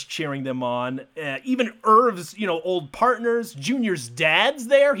 everyone starts cheering them on. Even Irv's, old partners, Junior's dad's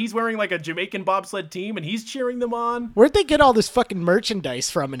there. He's wearing like a Jamaican bobsled team and he's cheering them on. Where'd they get all this fucking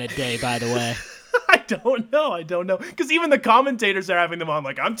merchandise from in a day, by the way? I don't know. Because even the commentators are having them on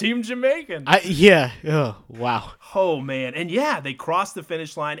like, I'm Team Jamaican. Yeah. Oh, wow. Oh, man. And yeah, they cross the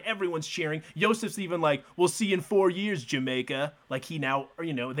finish line. Everyone's cheering. Yosef's even like, we'll see you in 4 years, Jamaica. Like he now,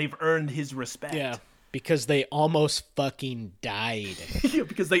 they've earned his respect. Yeah. Because they almost fucking died. Yeah,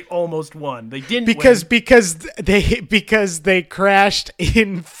 because they almost won. They didn't Because win. because they crashed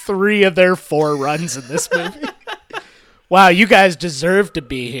in 3 of their 4 runs in this movie. Wow, you guys deserve to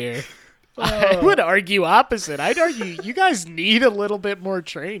be here. I would argue opposite. I'd argue you guys need a little bit more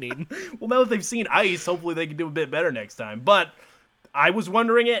training. Well, now that they've seen ice, hopefully they can do a bit better next time. But I was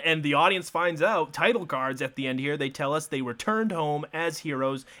wondering it, and the audience finds out. Title cards at the end here, they tell us they returned home as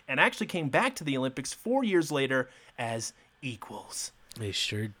heroes and actually came back to the Olympics 4 years later as equals. They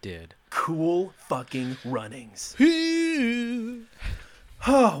sure did. Cool fucking runnings.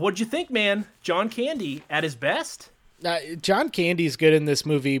 What'd you think, man? John Candy at his best? John Candy's good in this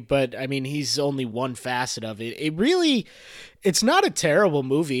movie, but I mean, he's only one facet of it. It's not a terrible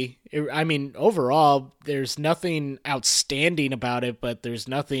movie. Overall, there's nothing outstanding about it, but there's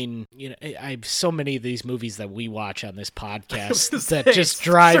nothing, I have so many of these movies that we watch on this podcast that just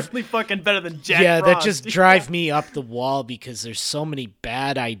drive. Certainly fucking better than Jack Yeah, Frost. that just drive me up the wall because there's so many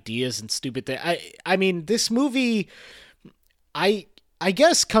bad ideas and stupid things. I mean, this movie, I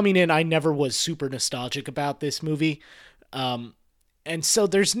guess coming in, I never was super nostalgic about this movie. And so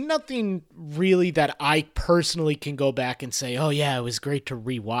there's nothing really that I personally can go back and say, oh yeah, it was great to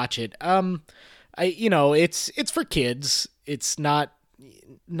rewatch it. It's for kids. It's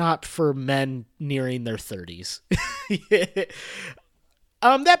not for men nearing their 30s.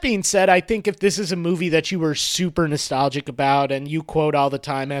 That being said, I think if this is a movie that you were super nostalgic about and you quote all the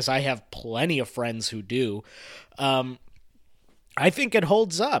time, as I have plenty of friends who do, I think it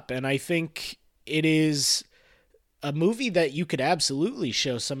holds up, and I think it is a movie that you could absolutely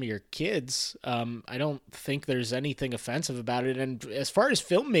show some of your kids. I don't think there's anything offensive about it, and as far as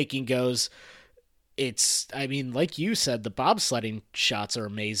filmmaking goes, like you said, the bobsledding shots are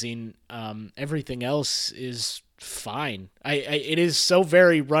amazing. Everything else is fine. It is so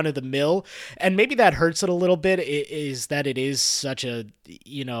very run-of-the-mill, and maybe that hurts it a little bit, is that it is such a,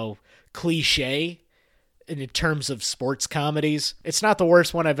 cliche in terms of sports comedies. It's not the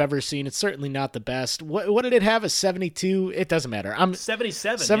worst one I've ever seen. It's certainly not the best. What did it have? A 72? It doesn't matter.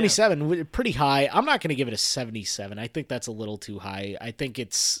 77. 77, yeah. Pretty high. I'm not going to give it a 77. I think that's a little too high. I think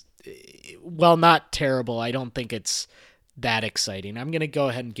it's, not terrible. I don't think it's that exciting. I'm going to go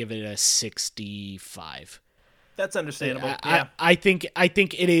ahead and give it a 65. That's understandable. I think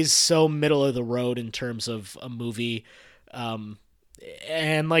it is so middle of the road in terms of a movie.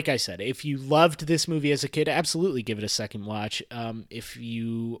 And like I said, if you loved this movie as a kid, absolutely give it a second watch. If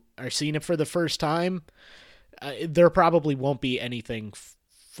you are seeing it for the first time, there probably won't be anything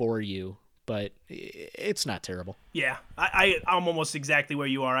for you, but it's not terrible. Yeah, I'm almost exactly where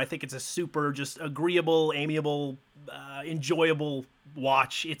you are. I think it's a super just agreeable, amiable, enjoyable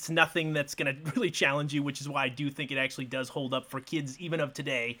watch. It's nothing that's going to really challenge you, which is why I do think it actually does hold up for kids even of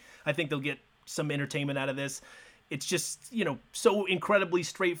today. I think they'll get some entertainment out of this. It's just, so incredibly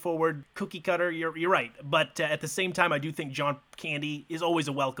straightforward, cookie cutter. You're right. But at the same time, I do think John Candy is always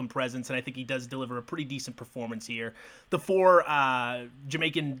a welcome presence, and I think he does deliver a pretty decent performance here. The 4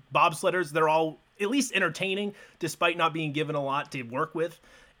 Jamaican bobsledders, they're all at least entertaining, despite not being given a lot to work with.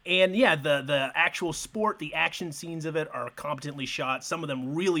 And yeah, the actual sport, the action scenes of it are competently shot. Some of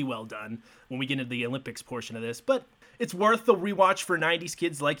them really well done when we get into the Olympics portion of this. But it's worth the rewatch for 90s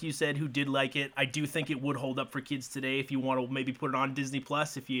kids, like you said, who did like it. I do think it would hold up for kids today if you want to maybe put it on Disney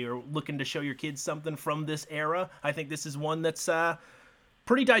Plus. If you're looking to show your kids something from this era, I think this is one that's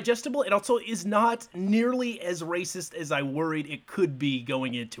pretty digestible. It also is not nearly as racist as I worried it could be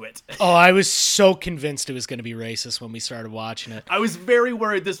going into it. Oh, I was so convinced it was going to be racist when we started watching it. I was very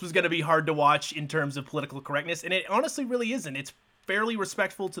worried this was going to be hard to watch in terms of political correctness, and it honestly really isn't. It's fairly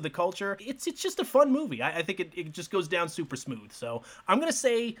respectful to the culture. It's just a fun movie. I think it just goes down super smooth. So I'm going to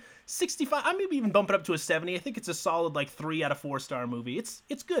say 65. I maybe even bump it up to a 70. I think it's a solid 3 out of 4 star movie.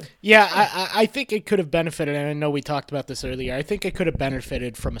 It's good. Yeah, I think it could have benefited, and I know we talked about this earlier. I think it could have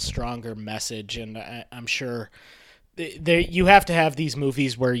benefited from a stronger message, and I'm sure you have to have these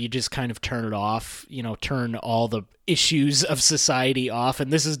movies where you just kind of turn it off, turn all the issues of society off.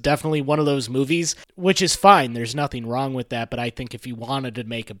 And this is definitely one of those movies, which is fine. There's nothing wrong with that. But I think if you wanted to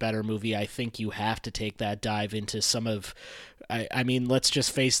make a better movie, I think you have to take that dive into some of, I mean, let's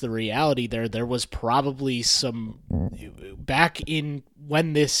just face the reality there. There was probably some, back in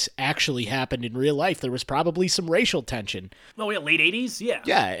when this actually happened in real life, there was probably some racial tension. Oh yeah, late 80s? Yeah.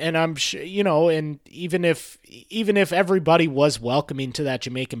 Yeah, and I'm sure, and even if everybody was welcoming to that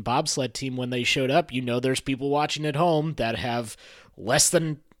Jamaican bobsled team when they showed up, there's people watching at home that have less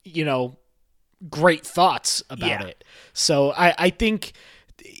than, great thoughts about it. So I think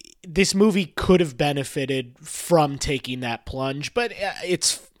this movie could have benefited from taking that plunge, but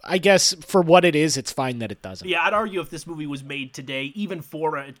I guess for what it is, it's fine that it doesn't. Yeah, I'd argue if this movie was made today, even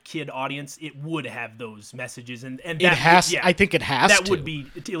for a kid audience, it would have those messages, and that it has. I think it has. That would be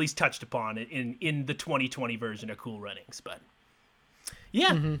at least touched upon in the 2020 version of Cool Runnings, but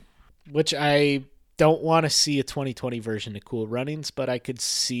yeah, which I don't want to see a 2020 version of Cool Runnings, but I could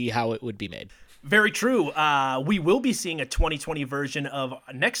see how it would be made. Very true. We will be seeing a 2020 version of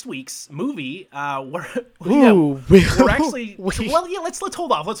next week's movie. We're actually. Let's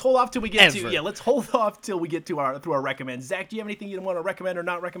hold off. Let's hold off till we get to. Yeah, let's hold off till we get to our recommend. Zach, do you have anything you want to recommend or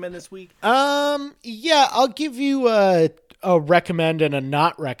not recommend this week? Yeah, I'll give you a recommend and a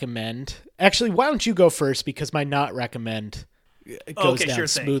not recommend. Actually, why don't you go first, because my not recommend goes down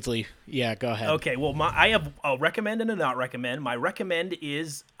smoothly. Yeah, go ahead. Okay, well, I have a recommend and a not recommend. My recommend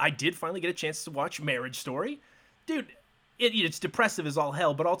is I did finally get a chance to watch Marriage Story. Dude, it's depressive as all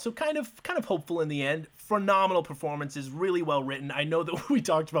hell, but also kind of hopeful in the end. Phenomenal performances, really well written. I know that we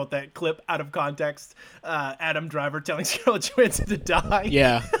talked about that clip out of context. Adam Driver telling Scarlett Johansson to die.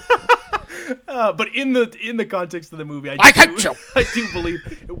 Yeah. But in the context of the movie, I do believe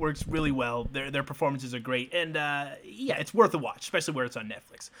it works really well. Their performances are great, and yeah, it's worth a watch, especially where it's on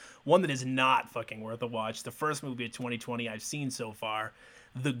Netflix. One that is not fucking worth a watch. The first movie of 2020 I've seen so far,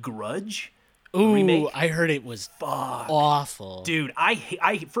 The Grudge. Ooh, remake. I heard it was awful. Dude,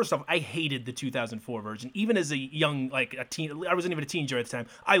 first off, I hated the 2004 version. Even as a young, a teen, I wasn't even a teenager at the time.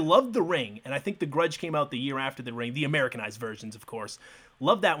 I loved The Ring, and I think The Grudge came out the year after The Ring, the Americanized versions, of course.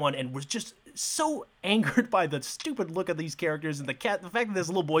 Loved that one, and was just so angered by the stupid look of these characters and the fact that this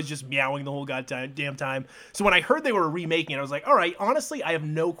little boy's just meowing the whole goddamn time. So when I heard they were remaking it, I was like, all right, honestly, I have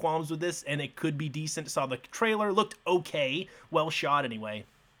no qualms with this, and it could be decent. Saw the trailer, looked okay, well shot anyway.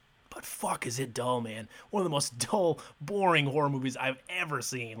 But fuck, is it dull, man. One of the most dull, boring horror movies I've ever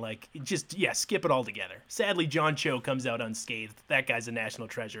seen. Skip it all together. Sadly, John Cho comes out unscathed. That guy's a national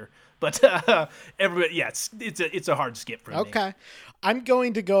treasure. But everybody, yeah, it's a hard skip for me. Okay. I'm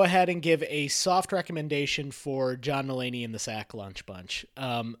going to go ahead and give a soft recommendation for John Mulaney and the Sack Lunch Bunch.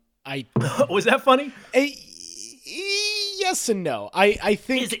 Was that funny? Yes and no. I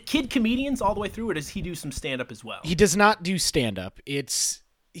think... Is it kid comedians all the way through, or does he do some stand-up as well? He does not do stand-up.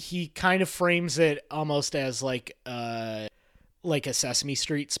 He kind of frames it almost as like a Sesame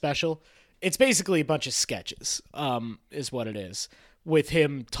Street special. it's basically a bunch of sketches, is what it is, with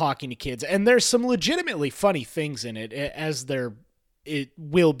him talking to kids. And there's some legitimately funny things in it, as it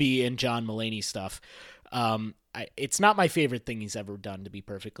will be in John Mulaney stuff. It's not my favorite thing he's ever done, to be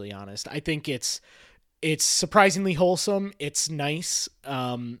perfectly honest. I think it's surprisingly wholesome. It's nice,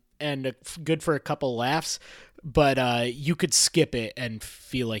 and good for a couple laughs, but you could skip it and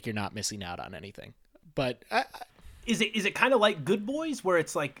feel like you're not missing out on anything. But is it kind of like Good Boys, where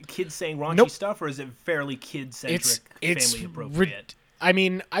it's like kids saying raunchy stuff, or is it fairly kid-centric, family appropriate? I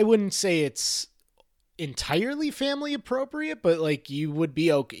mean, I wouldn't say it's entirely family appropriate, but like you would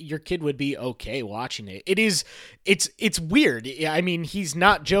be okay, your kid would be okay watching it. It's weird. I mean, he's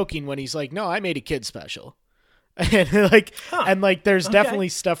not joking when he's like, no, I made a kid special. And like there's definitely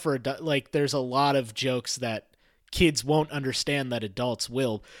stuff for like there's a lot of jokes that kids won't understand that adults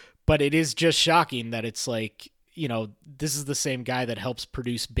will, but it is just shocking that it's like, you know, this is the same guy that helps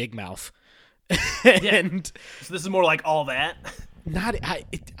produce Big Mouth. And so this is more like All That.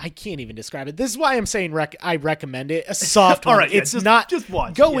 I can't even describe it. This is why I'm saying I recommend it. A soft one. All right, it's not just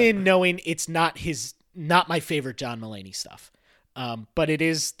watch. Go in knowing it's not my favorite John Mulaney stuff. But it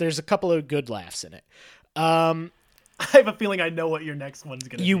is. There's a couple of good laughs in it. I have a feeling I know what your next one's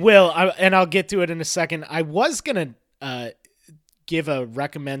gonna be. You will, and I'll get to it in a second. I was gonna give a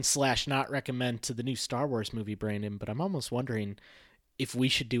recommend/not recommend to the new Star Wars movie, Brandon, but I'm almost wondering if we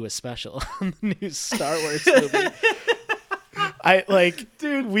should do a special on the new Star Wars movie.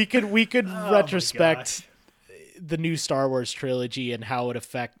 Dude, we could retrospect the new Star Wars trilogy and how it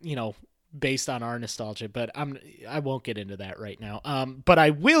affect, you know, based on our nostalgia, but I won't get into that right now. But I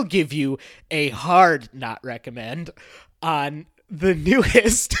will give you a hard not recommend on the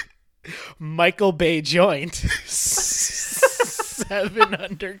newest Michael Bay joint, 7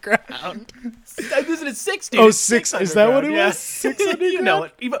 Underground. Isn't it 6, dude? Oh, 6. Is that what it was? 6 Underground? You know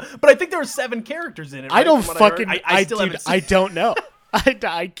it. But I think there were 7 characters in it. Right? I don't fucking. I still haven't seen. I don't know.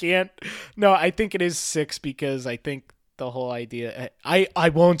 I can't. No, I think it is 6 because I think the whole idea. I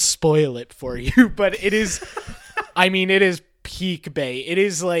won't spoil it for you, but it is. I mean, it is peak Bay. It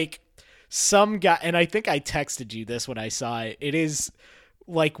is like some guy, and I think I texted you this when I saw it. It is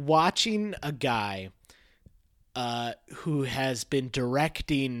like watching a guy who has been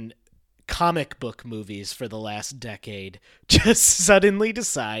directing comic book movies for the last decade just suddenly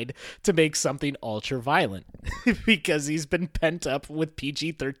decide to make something ultra violent because he's been pent up with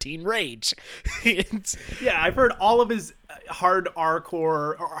PG-13 rage. Yeah, I've heard all of his hard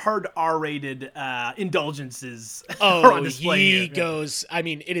R-rated indulgences are on display he here. goes, I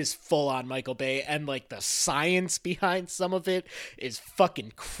mean, it is full on Michael Bay, and like the science behind some of it is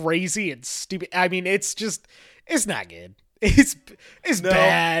fucking crazy and stupid. I mean, it's not good. It's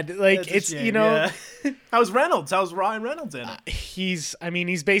bad. Like, it's, shame, you know. Yeah. How's Ryan Reynolds in it? He's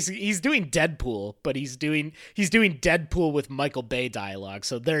doing Deadpool, but he's doing Deadpool with Michael Bay dialogue.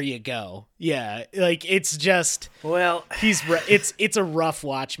 So there you go. Yeah. Like, it's just, well, it's a rough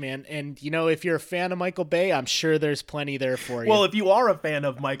watch, man. And you know, if you're a fan of Michael Bay, I'm sure there's plenty there for you. Well, if you are a fan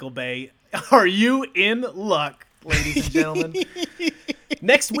of Michael Bay, are you in luck, ladies and gentlemen?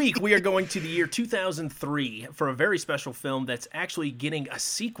 Next week, we are going to the year 2003 for a very special film that's actually getting a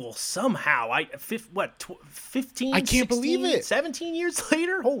sequel somehow. 15, I can't 16, believe it. 17 years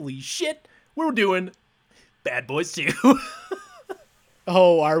later? Holy shit. We're doing Bad Boys 2.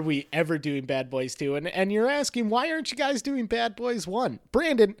 Oh, are we ever doing Bad Boys 2? And you're asking, why aren't you guys doing Bad Boys 1?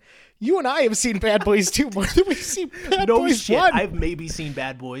 Brandon, you and I have seen Bad Boys 2 more than we've seen Bad Boys 1. I've maybe seen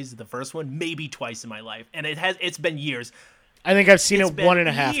Bad Boys, the first one, maybe twice in my life. And it's been years. I think I've seen it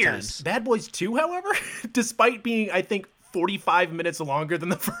 1.5 times. Bad Boys 2, however, despite being, I think, 45 minutes longer than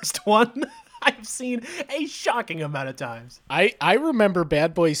the first one, I've seen a shocking amount of times. I remember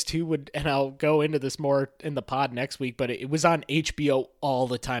Bad Boys 2 and I'll go into this more in the pod next week, but it was on HBO all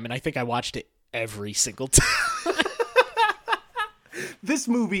the time, and I think I watched it every single time. This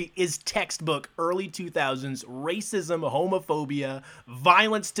movie is textbook early 2000s racism, homophobia,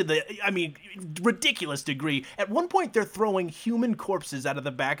 violence to the, ridiculous degree. At one point, they're throwing human corpses out of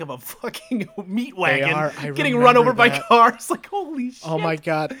the back of a fucking meat wagon, getting run over by cars. Like, holy shit. Oh my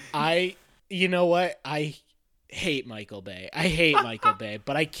God. You know what? I hate Michael Bay.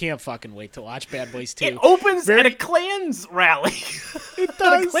 But I can't fucking wait to watch Bad Boys 2. It opens at a Klan's rally. It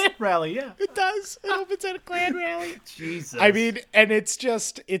does. At a Klan rally, yeah. It does. It opens at a Klan rally. Jesus. I mean, and it's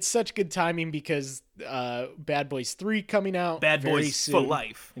such good timing because Bad Boys 3 coming out. Bad Boys soon. for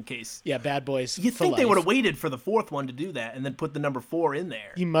life, in case. Yeah, Bad Boys You'd for think life. they would have waited for the fourth one to do that and then put the number 4 in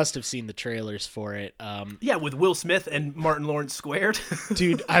there. You must have seen the trailers for it. Yeah, with Will Smith and Martin Lawrence squared.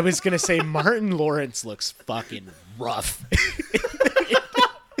 Dude, I was going to say Martin Lawrence looks fucking rough.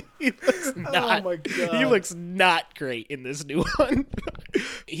 He looks not, Oh my God. He looks not great in this new one.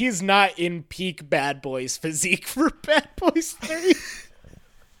 He's not in peak Bad Boys physique for Bad Boys 3.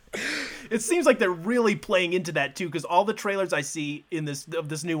 It seems like they're really playing into that too, because all the trailers I see in this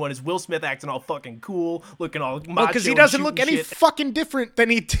new one is Will Smith acting all fucking cool, looking all macho. Because he doesn't and look shooting any shit. fucking different than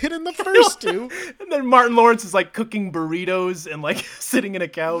he did in the first two. And then Martin Lawrence is like cooking burritos and like sitting in a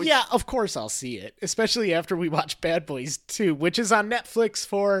couch. Yeah, of course I'll see it, especially after we watch Bad Boys 2, which is on Netflix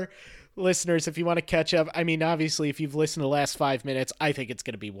for listeners if you want to catch up. I mean, obviously, if you've listened to the last 5 minutes, I think it's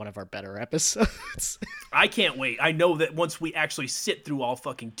going to be one of our better episodes. I can't wait. I know that once we actually sit through all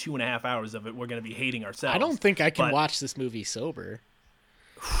fucking 2.5 hours of it, we're going to be hating ourselves. I don't think I can but- watch this movie sober.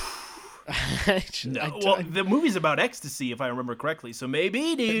 Well, the movie's about ecstasy, if I remember correctly. So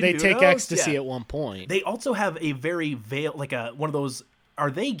maybe, dude. They who take knows? ecstasy Yeah. at one point. They also have a very like one of those. Are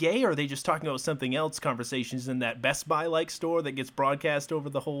they gay, or are they just talking about something else? Conversations in that Best Buy like store that gets broadcast over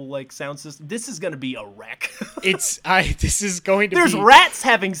the whole like sound system. This is going to be a wreck. This is going to There's be... rats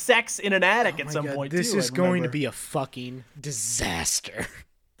having sex in an attic at Oh my some God, point. This too, is I going to remember. be a fucking disaster.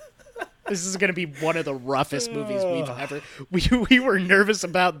 This is going to be one of the roughest movies we've ever... We were nervous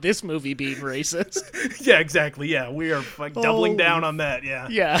about this movie being racist. Yeah, exactly. Yeah, we are like doubling Holy down on that. Yeah.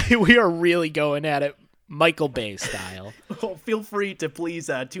 Yeah, we are really going at it Michael Bay style. Well, feel free to please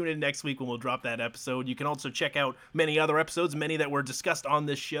tune in next week when we'll drop that episode. You can also check out many other episodes, many that were discussed on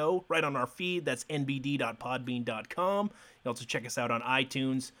this show, right on our feed. That's nbd.podbean.com. You can also check us out on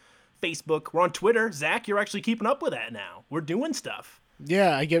iTunes, Facebook. We're on Twitter. Zach, you're actually keeping up with that now. We're doing stuff.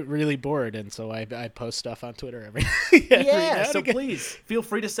 Yeah, I get really bored, and so I post stuff on Twitter every Yeah, now so and again. please feel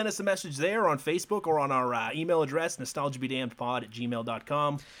free to send us a message there on Facebook or on our email address,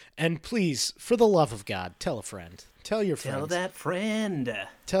 nostalgiabedamnedpod@gmail.com. And please, for the love of God, tell a friend. Tell your friends. Tell that friend.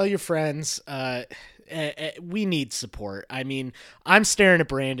 Tell your friends. We need support. I mean, I'm staring at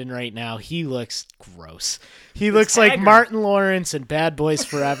Brandon right now. He looks gross. He looks like haggard. Martin Lawrence in Bad Boys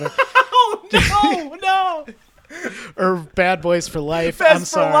Forever. Oh, no! Or Bad Boys for Life. Best I'm for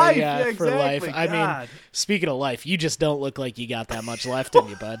sorry. life. Yeah, Yeah, for life. exactly. I mean, God. speaking of life, you just don't look like you got that much left in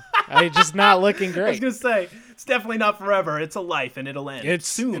you, bud. I'm just not looking I was great. going to say, it's definitely not forever. It's a life, and it'll end. It's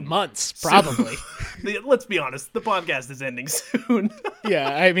soon. months, probably. Let's be honest. The podcast is ending soon. Yeah,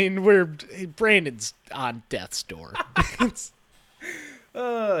 I mean, Brandon's on death's door.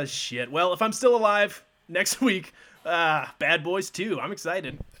 Oh, shit. Well, if I'm still alive next week, Bad Boys 2. I'm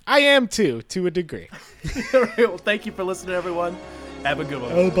excited. I am too, to a degree. All right, well, thank you for listening, everyone. Have a good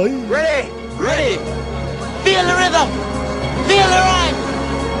one. Oh, bye. Ready? Ready. Feel the rhythm. Feel the rhyme.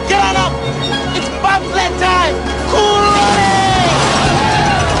 Get on up. It's bobsled